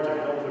hard to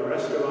help the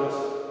rest of us,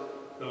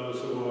 those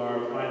who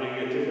are finding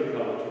it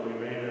difficult to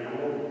remain at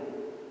home,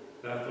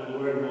 that the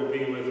Lord will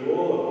be with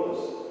all of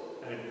us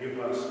and give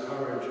us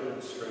courage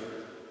and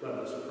strength. Let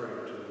us pray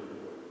to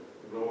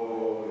the Lord.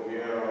 Lord,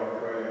 hear our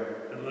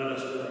prayer. And let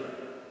us pray.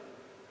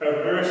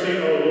 Have mercy,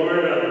 O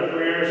Lord, on the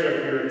prayers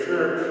of your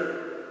church,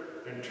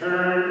 and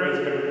turn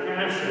with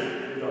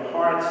compassion to the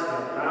hearts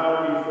that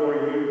bow before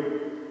you,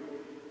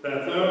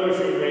 that those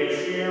who make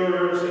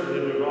sharers in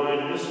the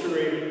divine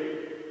mystery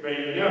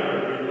may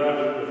never be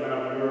left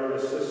without your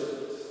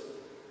assistance.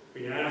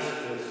 We ask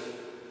this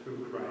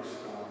through Christ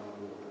our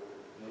Lord.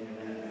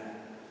 Amen.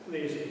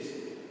 Please be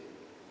seated.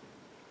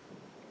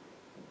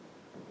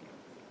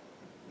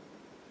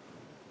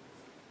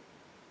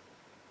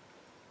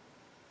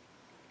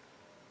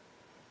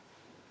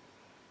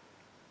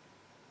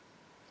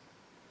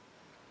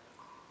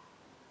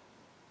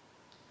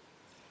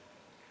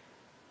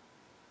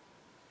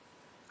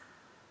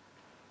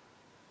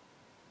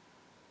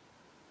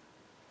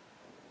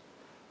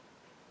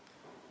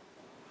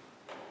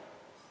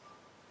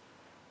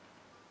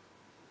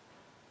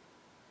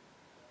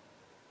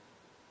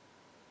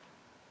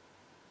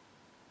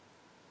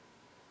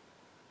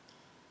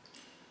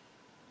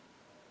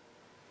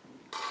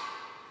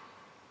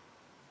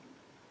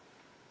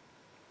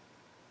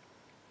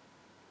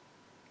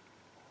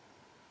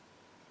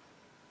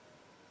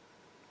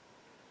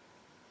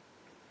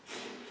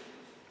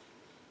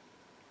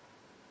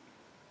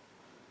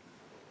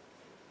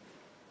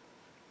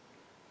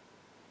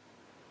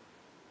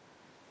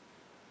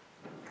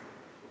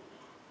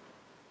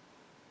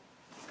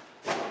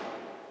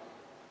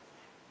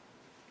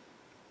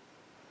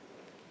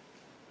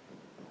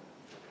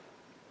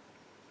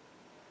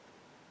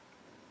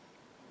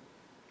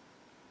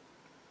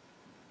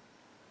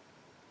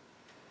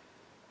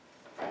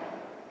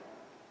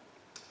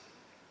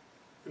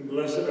 And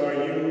blessed are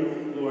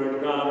you,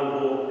 Lord God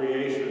of all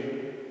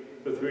creation,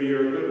 for through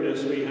your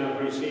goodness we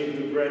have received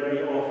the bread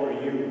we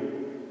offer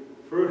you,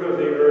 fruit of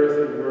the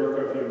earth and work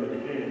of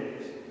human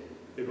hands.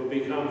 It will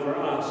become for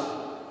us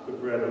the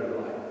bread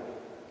of life.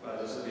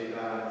 Blessed be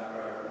God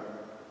forever.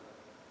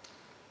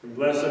 And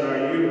blessed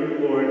are you,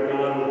 Lord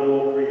God of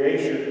all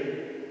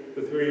creation,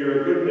 for through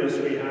your goodness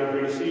we have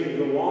received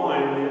the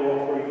wine we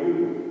offer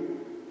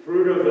you,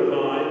 fruit of the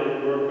vine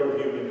and work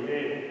of human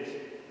hands.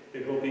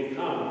 It will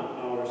become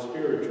our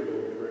spiritual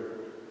drink.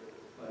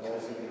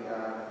 Blessed be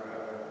God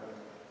forever.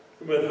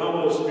 And with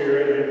humble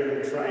spirit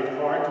and contrite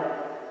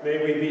heart,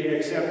 may we be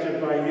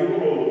accepted by you,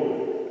 O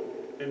Lord,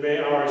 and may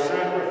our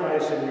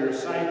sacrifice in your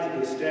sight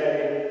this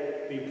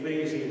day be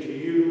pleasing to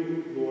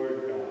you,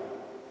 Lord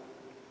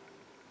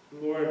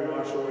God. Lord,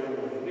 wash away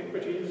my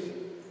iniquities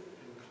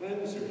and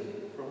cleanse me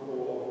from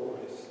all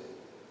my sins.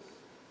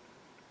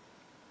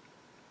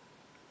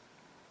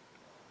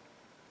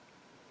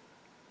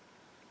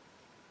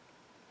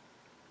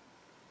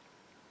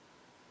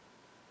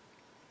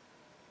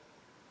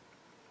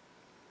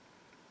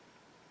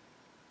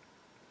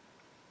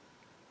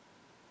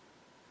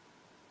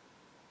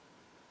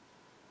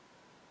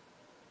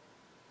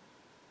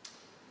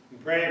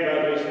 Pray,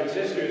 brothers and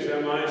sisters,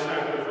 that my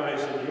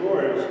sacrifice and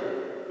yours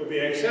will be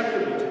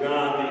acceptable to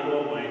God, the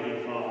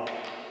Almighty Father.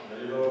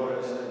 The Lord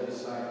accept the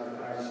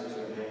sacrifice at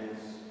your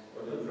hands,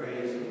 for the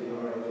praise and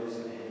glory of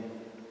his name,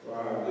 for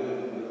our good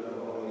and good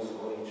of all his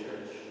holy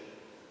church.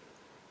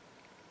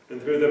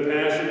 And through the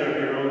passion of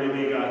your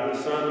only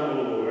begotten Son,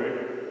 O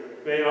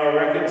Lord, may our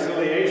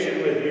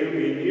reconciliation with you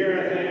be near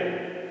at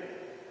hand,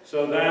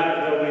 so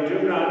that, though we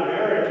do not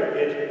merit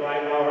it by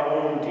our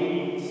own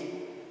deeds,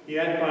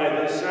 yet by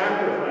this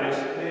sacrifice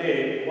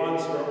made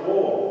once for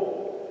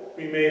all,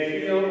 we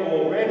may feel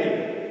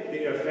already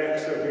the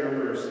effects of your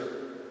mercy.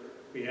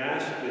 We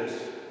ask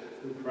this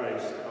through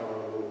Christ our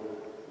Lord.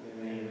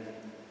 Amen.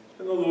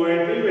 And the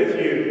Lord be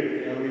with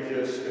you. And with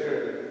your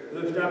spirit.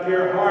 Lift up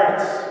your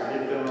hearts.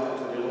 Lift them up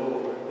to the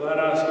Lord. Let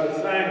us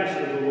give thanks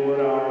to the Lord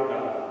our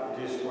God.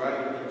 It is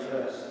right and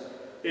just.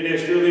 It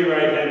is truly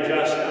right and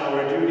just,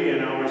 our duty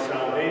and our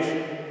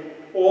salvation,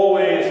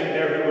 always and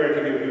everywhere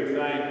to give you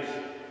thanks,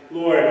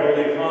 Lord,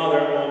 Holy Father,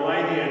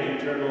 Almighty and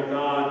eternal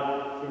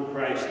God, through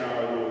Christ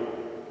our Lord.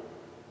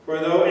 For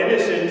though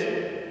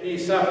innocent, he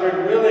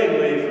suffered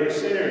willingly for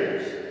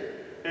sinners,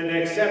 and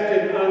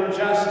accepted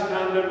unjust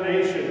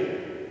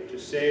condemnation to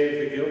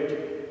save the guilty.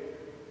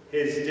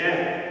 His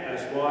death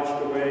has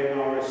washed away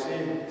our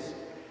sins,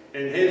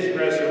 and his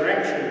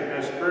resurrection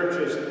has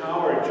purchased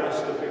our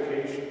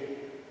justification.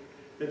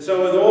 And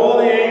so with all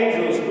the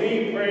angels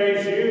we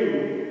praise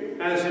you,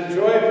 as in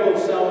joyful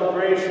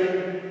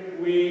celebration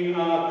we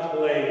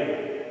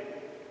acclaim.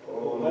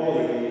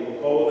 Holy,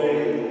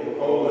 holy,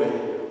 holy,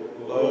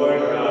 Lord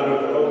God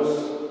of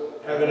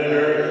hosts, heaven and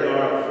earth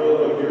are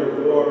full of your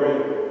glory.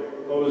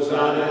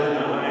 Hosanna in the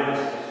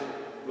highest.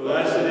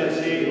 Blessed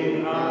is he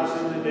who comes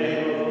in the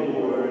name of the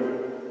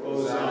Lord.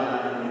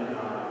 Hosanna in the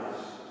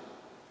highest.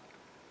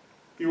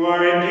 You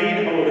are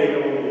indeed holy, O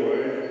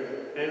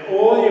Lord, and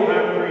all you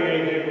have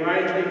created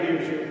rightly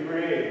gives you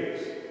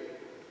praise.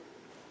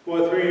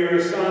 For through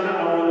your Son,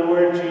 our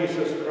Lord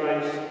Jesus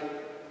Christ,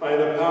 by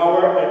the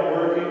power and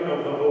working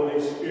of the Holy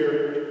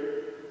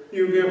Spirit,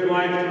 you give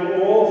life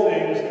to all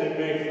things and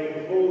make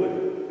them holy.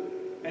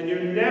 And you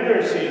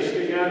never cease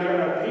to gather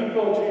a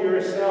people to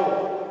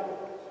yourself,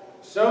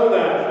 so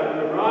that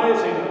from the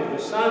rising of the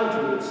sun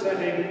to its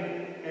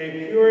setting,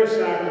 a pure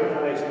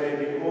sacrifice may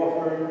be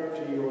offered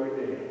to your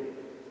name.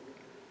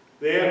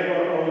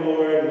 Therefore, O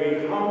Lord,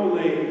 we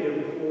humbly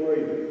implore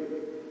you,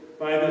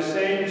 by the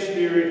same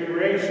Spirit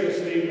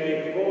graciously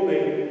make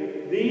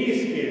holy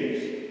these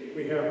gifts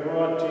we have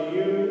brought to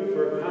you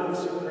for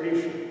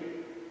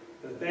consecration,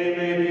 that they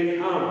may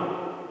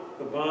become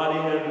the body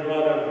and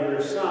blood of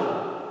your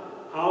Son,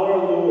 our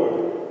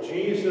Lord,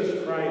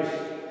 Jesus Christ,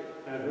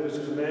 at whose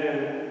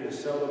command we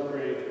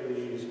celebrate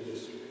these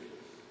mysteries.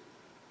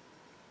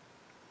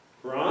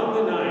 For on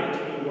the night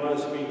he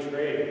was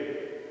betrayed,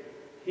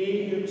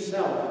 he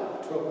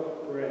himself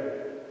took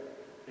bread,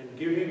 and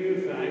giving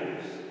you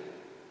thanks,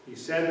 he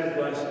said the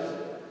blessing,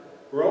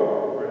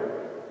 broke the bread,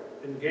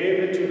 and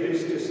gave it to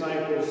his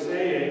disciples,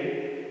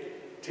 saying,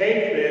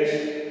 "Take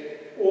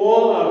this,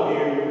 all of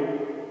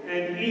you,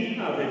 and eat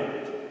of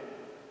it.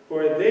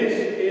 For this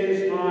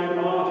is my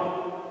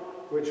body,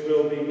 which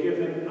will be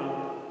given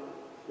up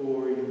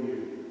for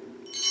you."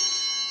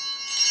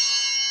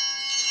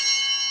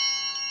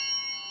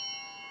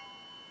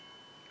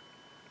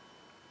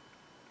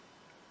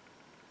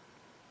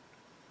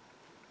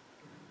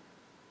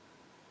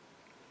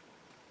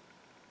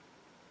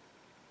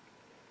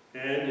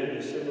 And in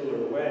a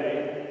similar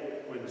way,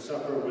 when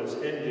supper was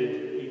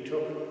ended, he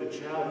took the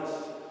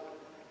chalice,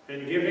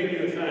 and giving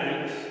you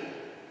thanks,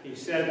 he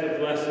said the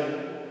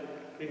blessing,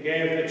 and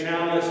gave the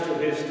chalice to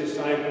his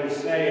disciples,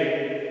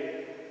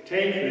 saying,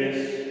 "Take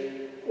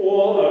this,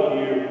 all of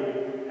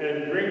you,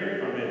 and drink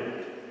from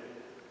it.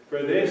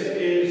 For this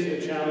is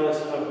the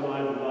chalice of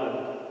my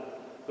blood,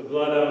 the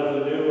blood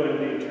of the new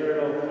and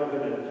eternal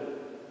covenant,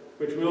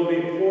 which will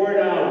be poured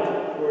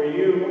out for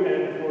you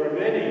and for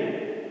many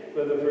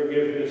for the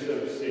forgiveness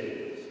of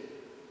sins.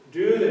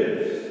 Do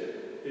this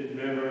in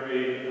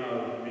memory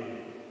of me."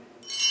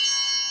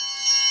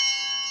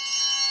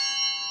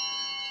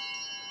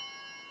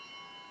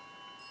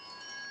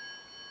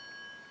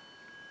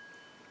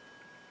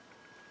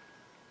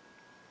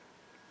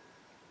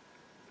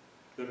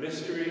 The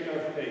mystery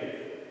of faith.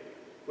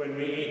 When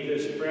we eat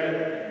this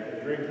bread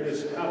and drink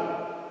this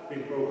cup,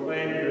 we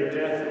proclaim your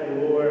death, O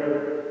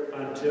Lord,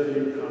 until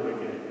you come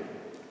again.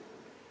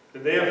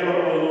 And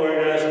therefore, O Lord,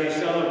 as we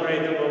celebrate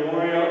the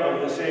memorial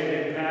of the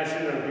saving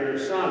passion of your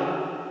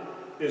Son,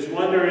 his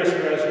wondrous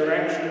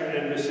resurrection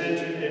and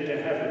ascension into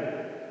heaven,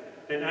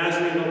 and as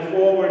we look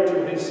forward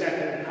to his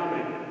second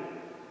coming,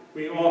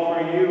 we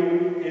offer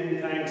you in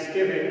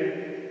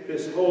thanksgiving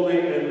this holy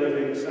and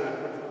living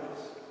sacrifice.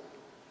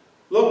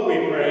 Look,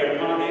 we pray,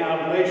 upon the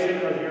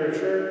oblation of your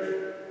church,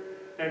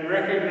 and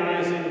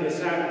recognizing the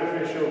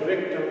sacrificial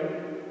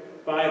victim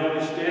by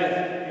whose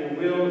death you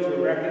will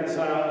to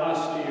reconcile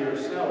us to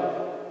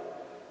yourself,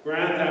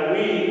 grant that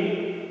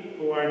we,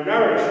 who are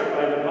nourished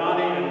by the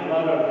body and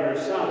blood of your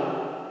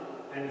Son,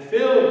 and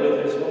filled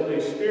with his Holy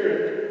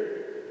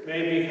Spirit,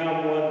 may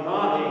become one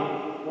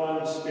body,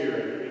 one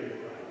spirit in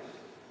Christ.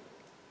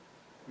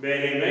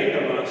 May he make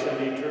of us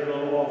an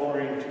eternal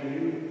offering to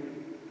you,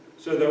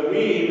 so that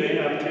we may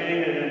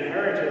obtain an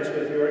inheritance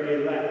with your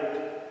elect,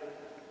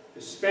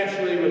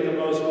 especially with the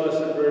most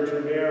blessed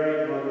Virgin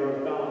Mary, Mother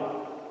of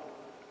God,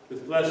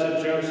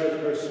 Blessed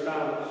Joseph, her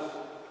spouse,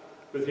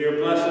 with your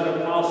blessed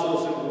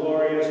apostles and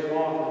glorious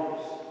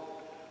martyrs,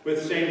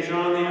 with St.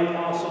 John the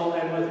Apostle,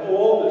 and with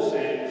all the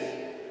saints,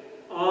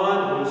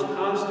 on whose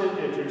constant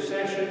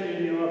intercession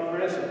in your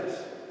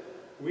presence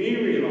we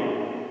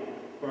rely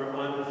for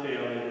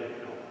unfailing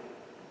help.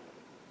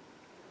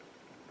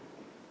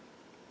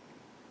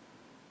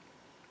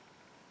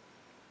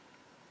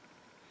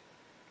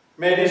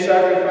 May the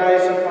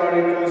sacrifice of our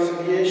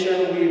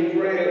reconciliation, we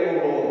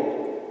pray, O Lord,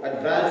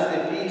 advance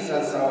the peace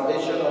and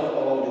salvation of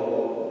all the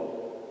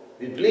world.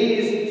 Be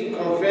pleased to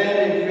confirm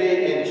in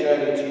faith and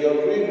charity your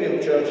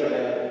pilgrim church on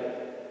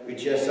earth,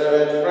 with your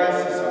servant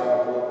Francis,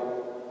 our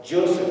Pope,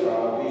 Joseph,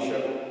 our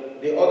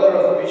Bishop, the order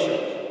of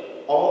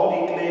bishops, all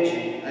the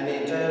clergy, and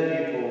the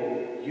entire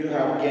people you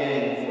have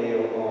gained for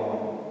your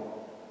own.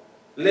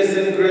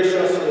 Listen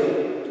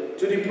graciously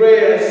to the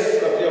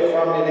prayers of your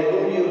family,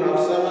 whom you have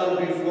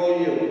summoned before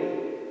you.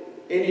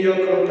 In your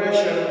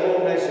compassion,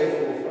 O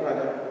merciful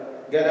Father,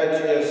 gather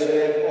to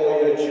yourself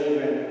all your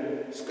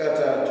children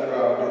scattered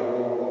throughout the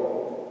whole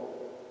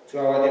world. To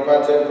our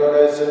departed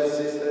brothers and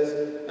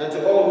sisters, and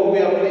to all who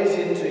were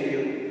pleasing to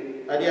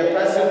you, at their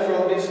passing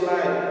from this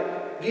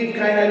life, give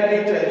kind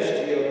admittance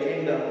to your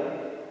kingdom.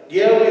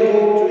 There we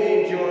hope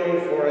to enjoy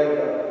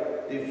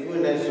forever the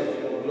fullness of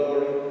your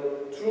glory,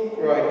 through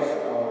Christ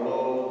our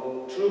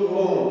Lord, through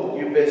whom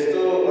you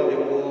bestow on the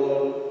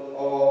world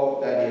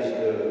all that is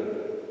good.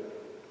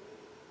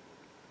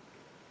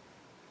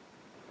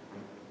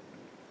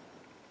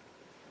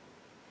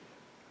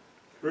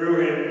 Through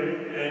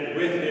him, and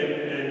with him,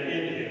 and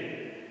in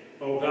him,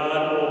 O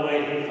God,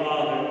 Almighty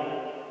Father,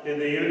 in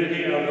the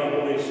unity of the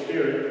Holy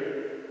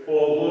Spirit,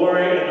 all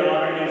glory and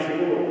honor is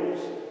yours,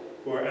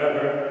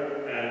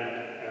 forever and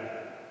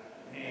ever.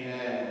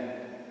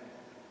 Amen.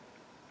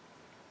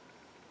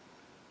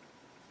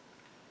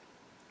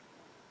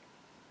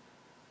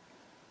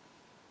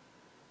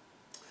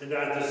 And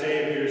at the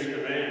Savior's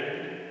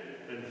command,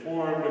 and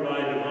formed by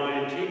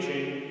divine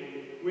teaching,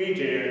 we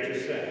dare to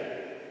say,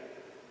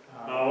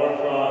 Our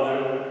Father,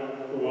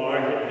 who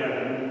art in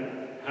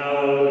heaven,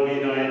 hallowed be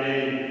thy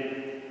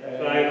name.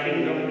 Thy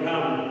kingdom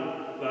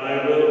come,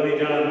 thy will be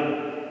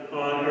done,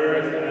 on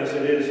earth as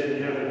it is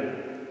in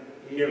heaven.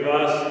 Give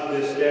us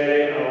this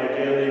day our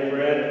daily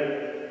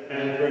bread,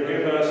 and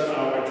forgive us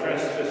our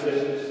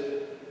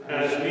trespasses,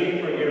 as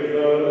we forgive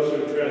those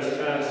who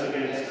trespass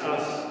against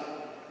us.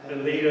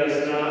 And lead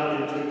us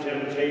not into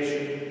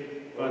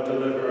temptation, but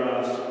deliver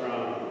us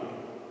from evil.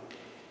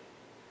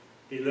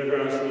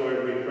 Deliver us,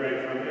 Lord, we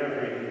pray, from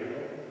every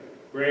evil.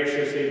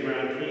 Graciously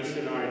grant peace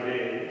in our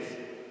days,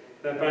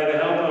 that by the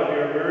help of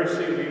your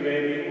mercy we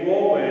may be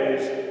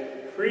always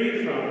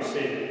free from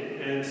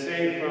sin and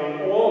safe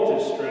from all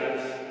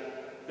distress,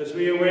 as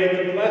we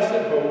await the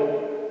blessed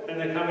hope and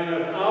the coming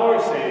of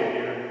our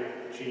Savior,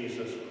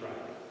 Jesus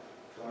Christ.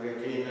 For the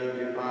kingdom,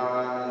 the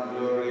power, and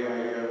glory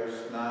are yours,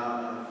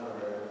 now and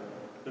forever.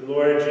 The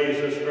Lord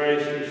Jesus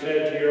Christ, who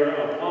said to your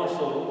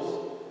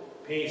apostles,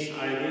 Peace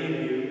I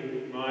leave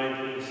you, my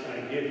peace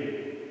I give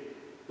you.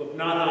 Look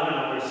not on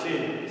our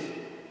sins,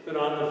 but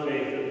on the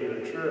faith of your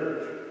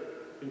church,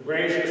 and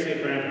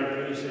graciously grant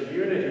her peace and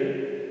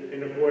unity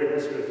in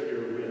accordance with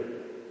your will,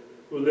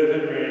 who live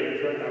and reign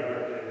forever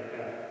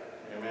and ever.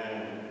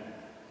 Amen.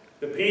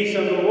 The peace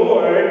of the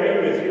Lord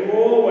be with you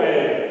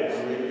always.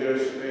 And with your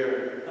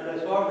spirit. Let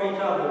us offer each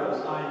other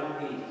a sign of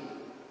peace.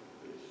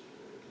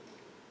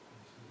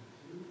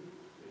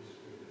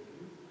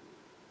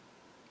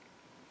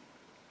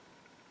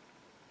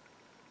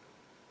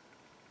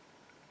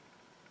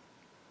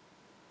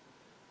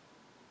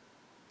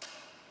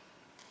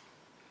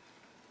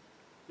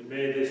 And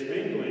may this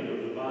mingling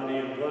of the body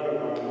and blood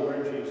of our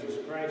Lord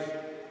Jesus Christ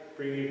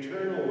bring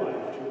eternal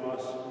life to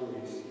us who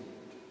receive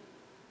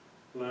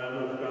it. Lamb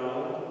of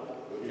God,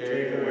 who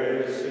take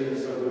away the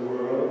sins of the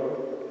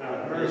world,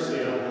 have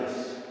mercy on us.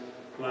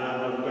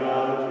 Lamb of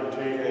God,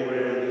 who take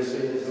away the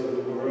sins of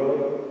the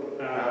world,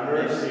 have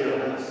mercy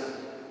on us.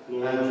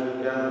 Lord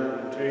of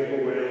God, who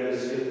take away the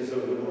sins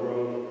of the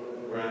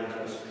world, grant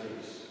us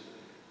peace.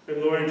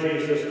 And Lord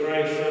Jesus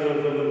Christ, Son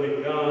of the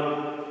living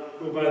God,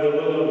 who by the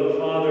will of the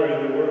Father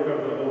and the work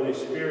of the Holy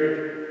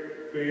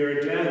Spirit, through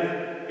your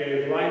death,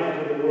 gave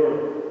life to the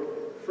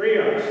world, free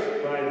us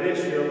by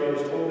this your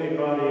most holy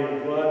body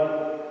and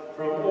blood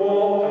from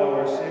all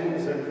our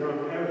sins and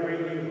from every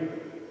evil.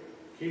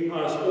 Keep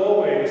us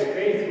always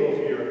faithful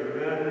to your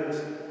commandments,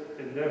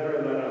 and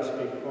never let us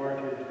be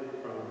parted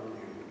from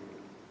you.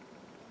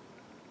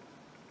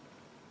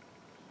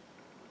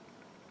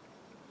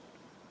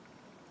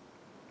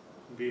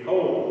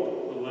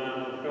 Behold, the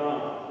Lamb of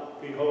God.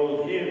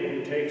 Behold him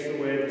who takes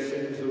away the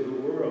sins of the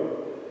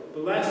world.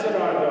 Blessed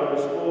are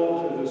those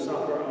called to the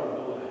supper of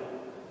the Lamb.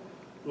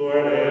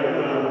 Lord, I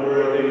am not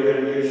worthy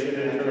that you should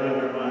enter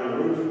under my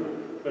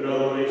roof, but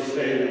only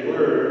say the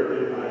word,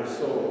 and my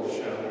soul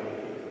shall be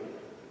healed.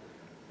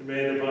 And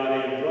may the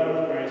body and blood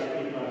of Christ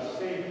keep us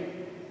safe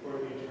for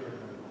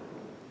eternal life.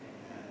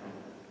 Amen.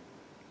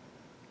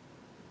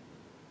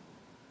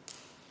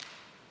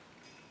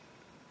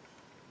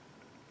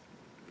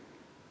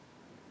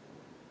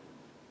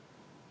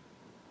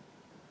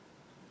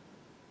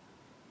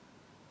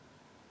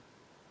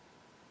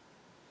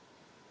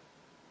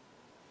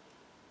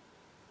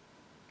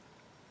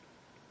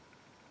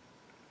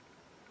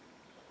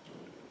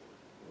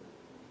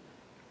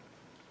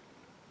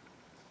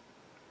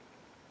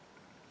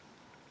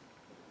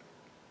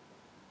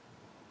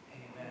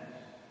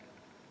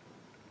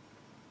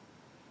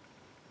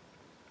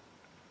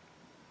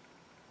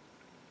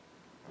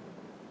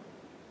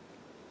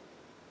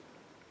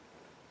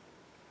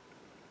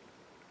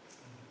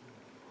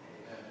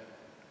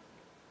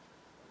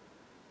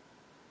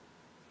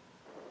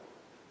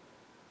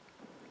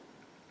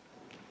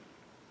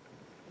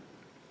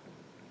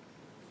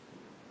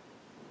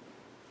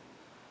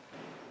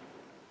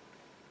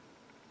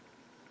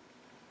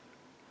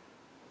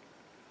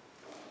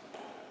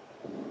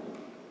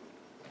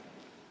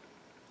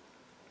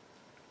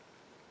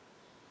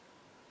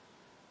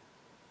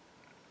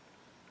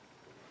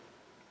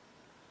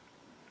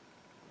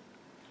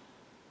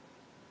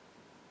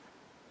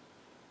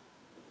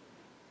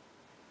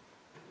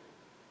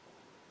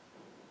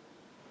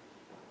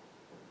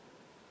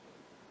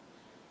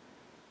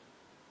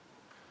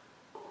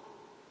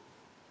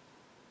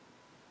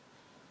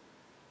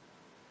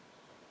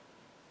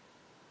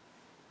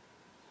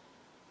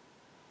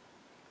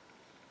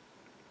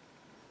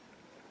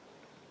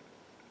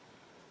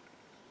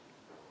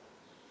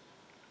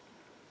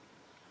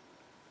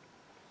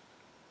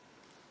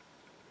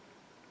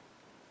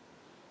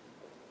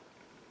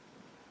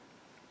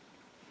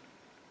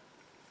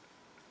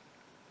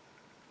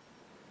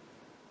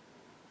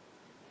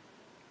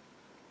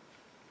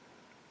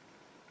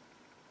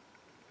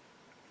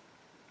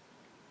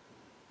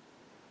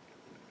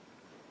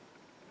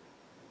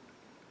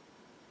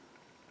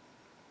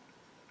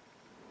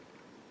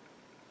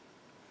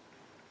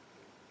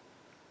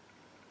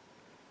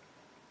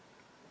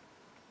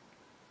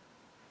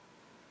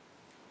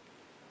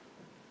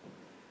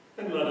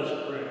 And let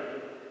us pray.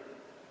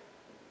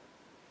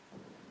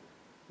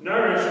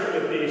 Nourished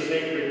with these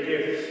sacred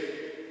gifts,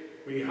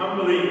 we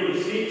humbly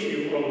beseech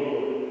you, O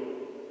Lord,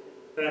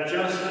 that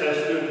just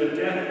as through the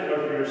death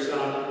of your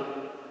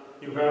Son,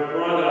 you have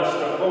brought us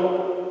to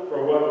hope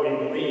for what we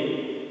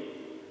believe,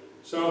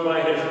 so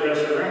by his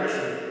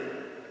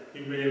resurrection,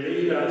 you may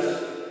lead us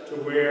to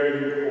where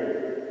you call.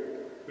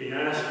 We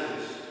ask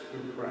this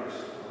through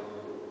Christ our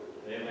Lord.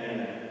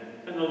 Amen.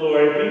 And the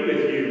Lord be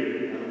with you.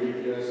 And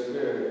with your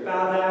spirit.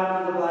 Bow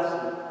down for the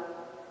blessing.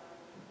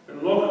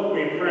 And look,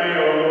 we pray,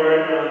 O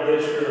Lord, on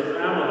this your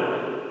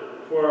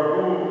family, for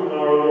whom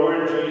our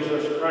Lord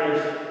Jesus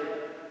Christ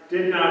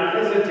did not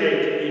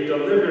hesitate to be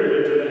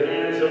delivered into the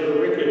hands of the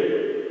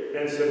wicked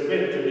and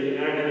submit to the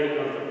agony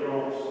of the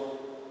cross,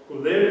 who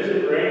lives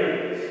and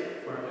reigns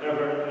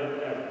forever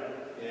and ever.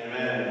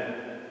 Amen.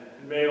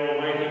 And may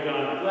Almighty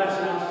God bless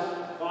us,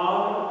 the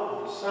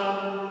Father, the Son,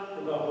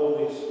 and the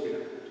Holy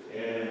Spirit.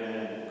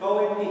 Amen. Go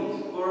in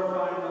peace,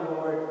 glorifying the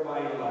Lord by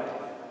your life.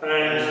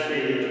 Thanks be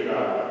to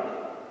God.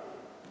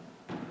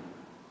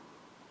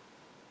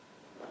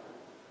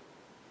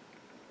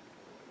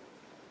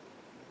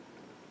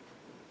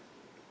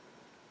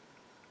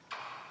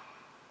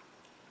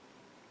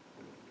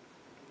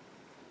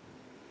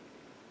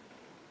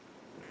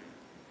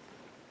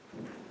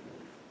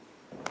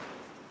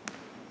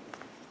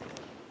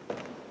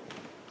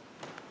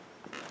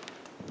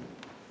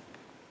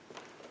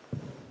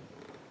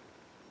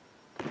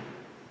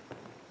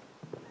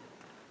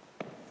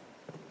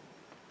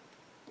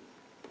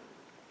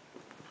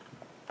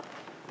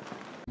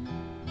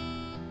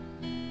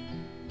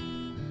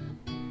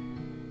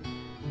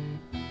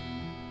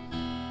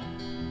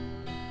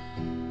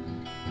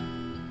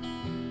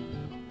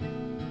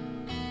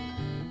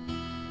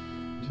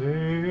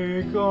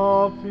 Take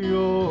up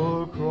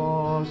your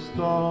cross,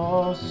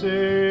 the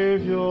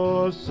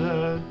Savior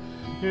said,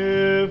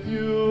 if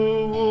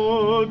you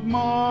would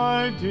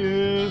my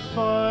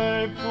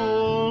disciple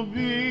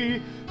be,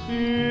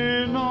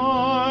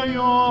 deny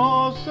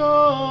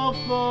yourself,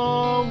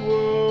 the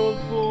world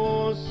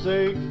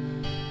forsake,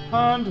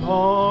 and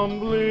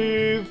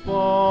humbly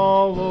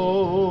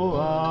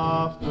follow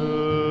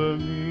after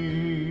me.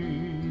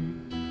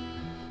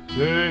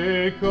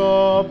 Take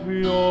up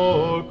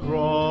your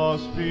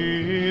cross,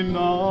 be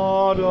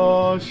not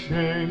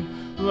ashamed,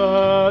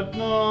 let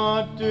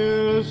not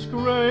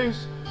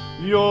disgrace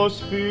your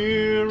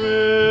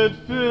spirit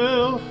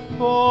fill,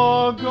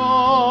 for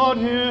God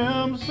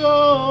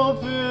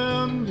himself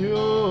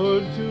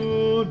endured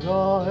to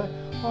die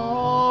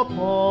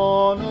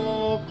upon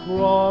a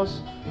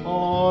cross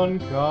on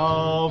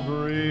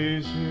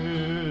Calvary's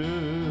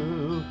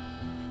hill.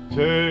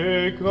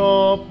 Take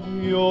up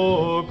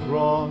your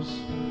cross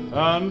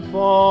and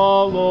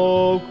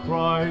follow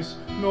Christ,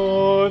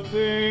 nor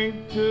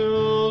think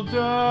till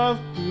death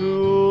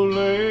to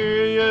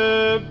lay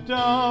it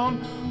down,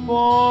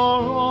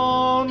 for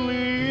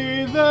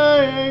only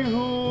they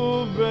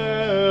who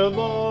bear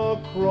the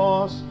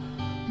cross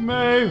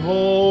may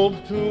hope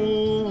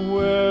to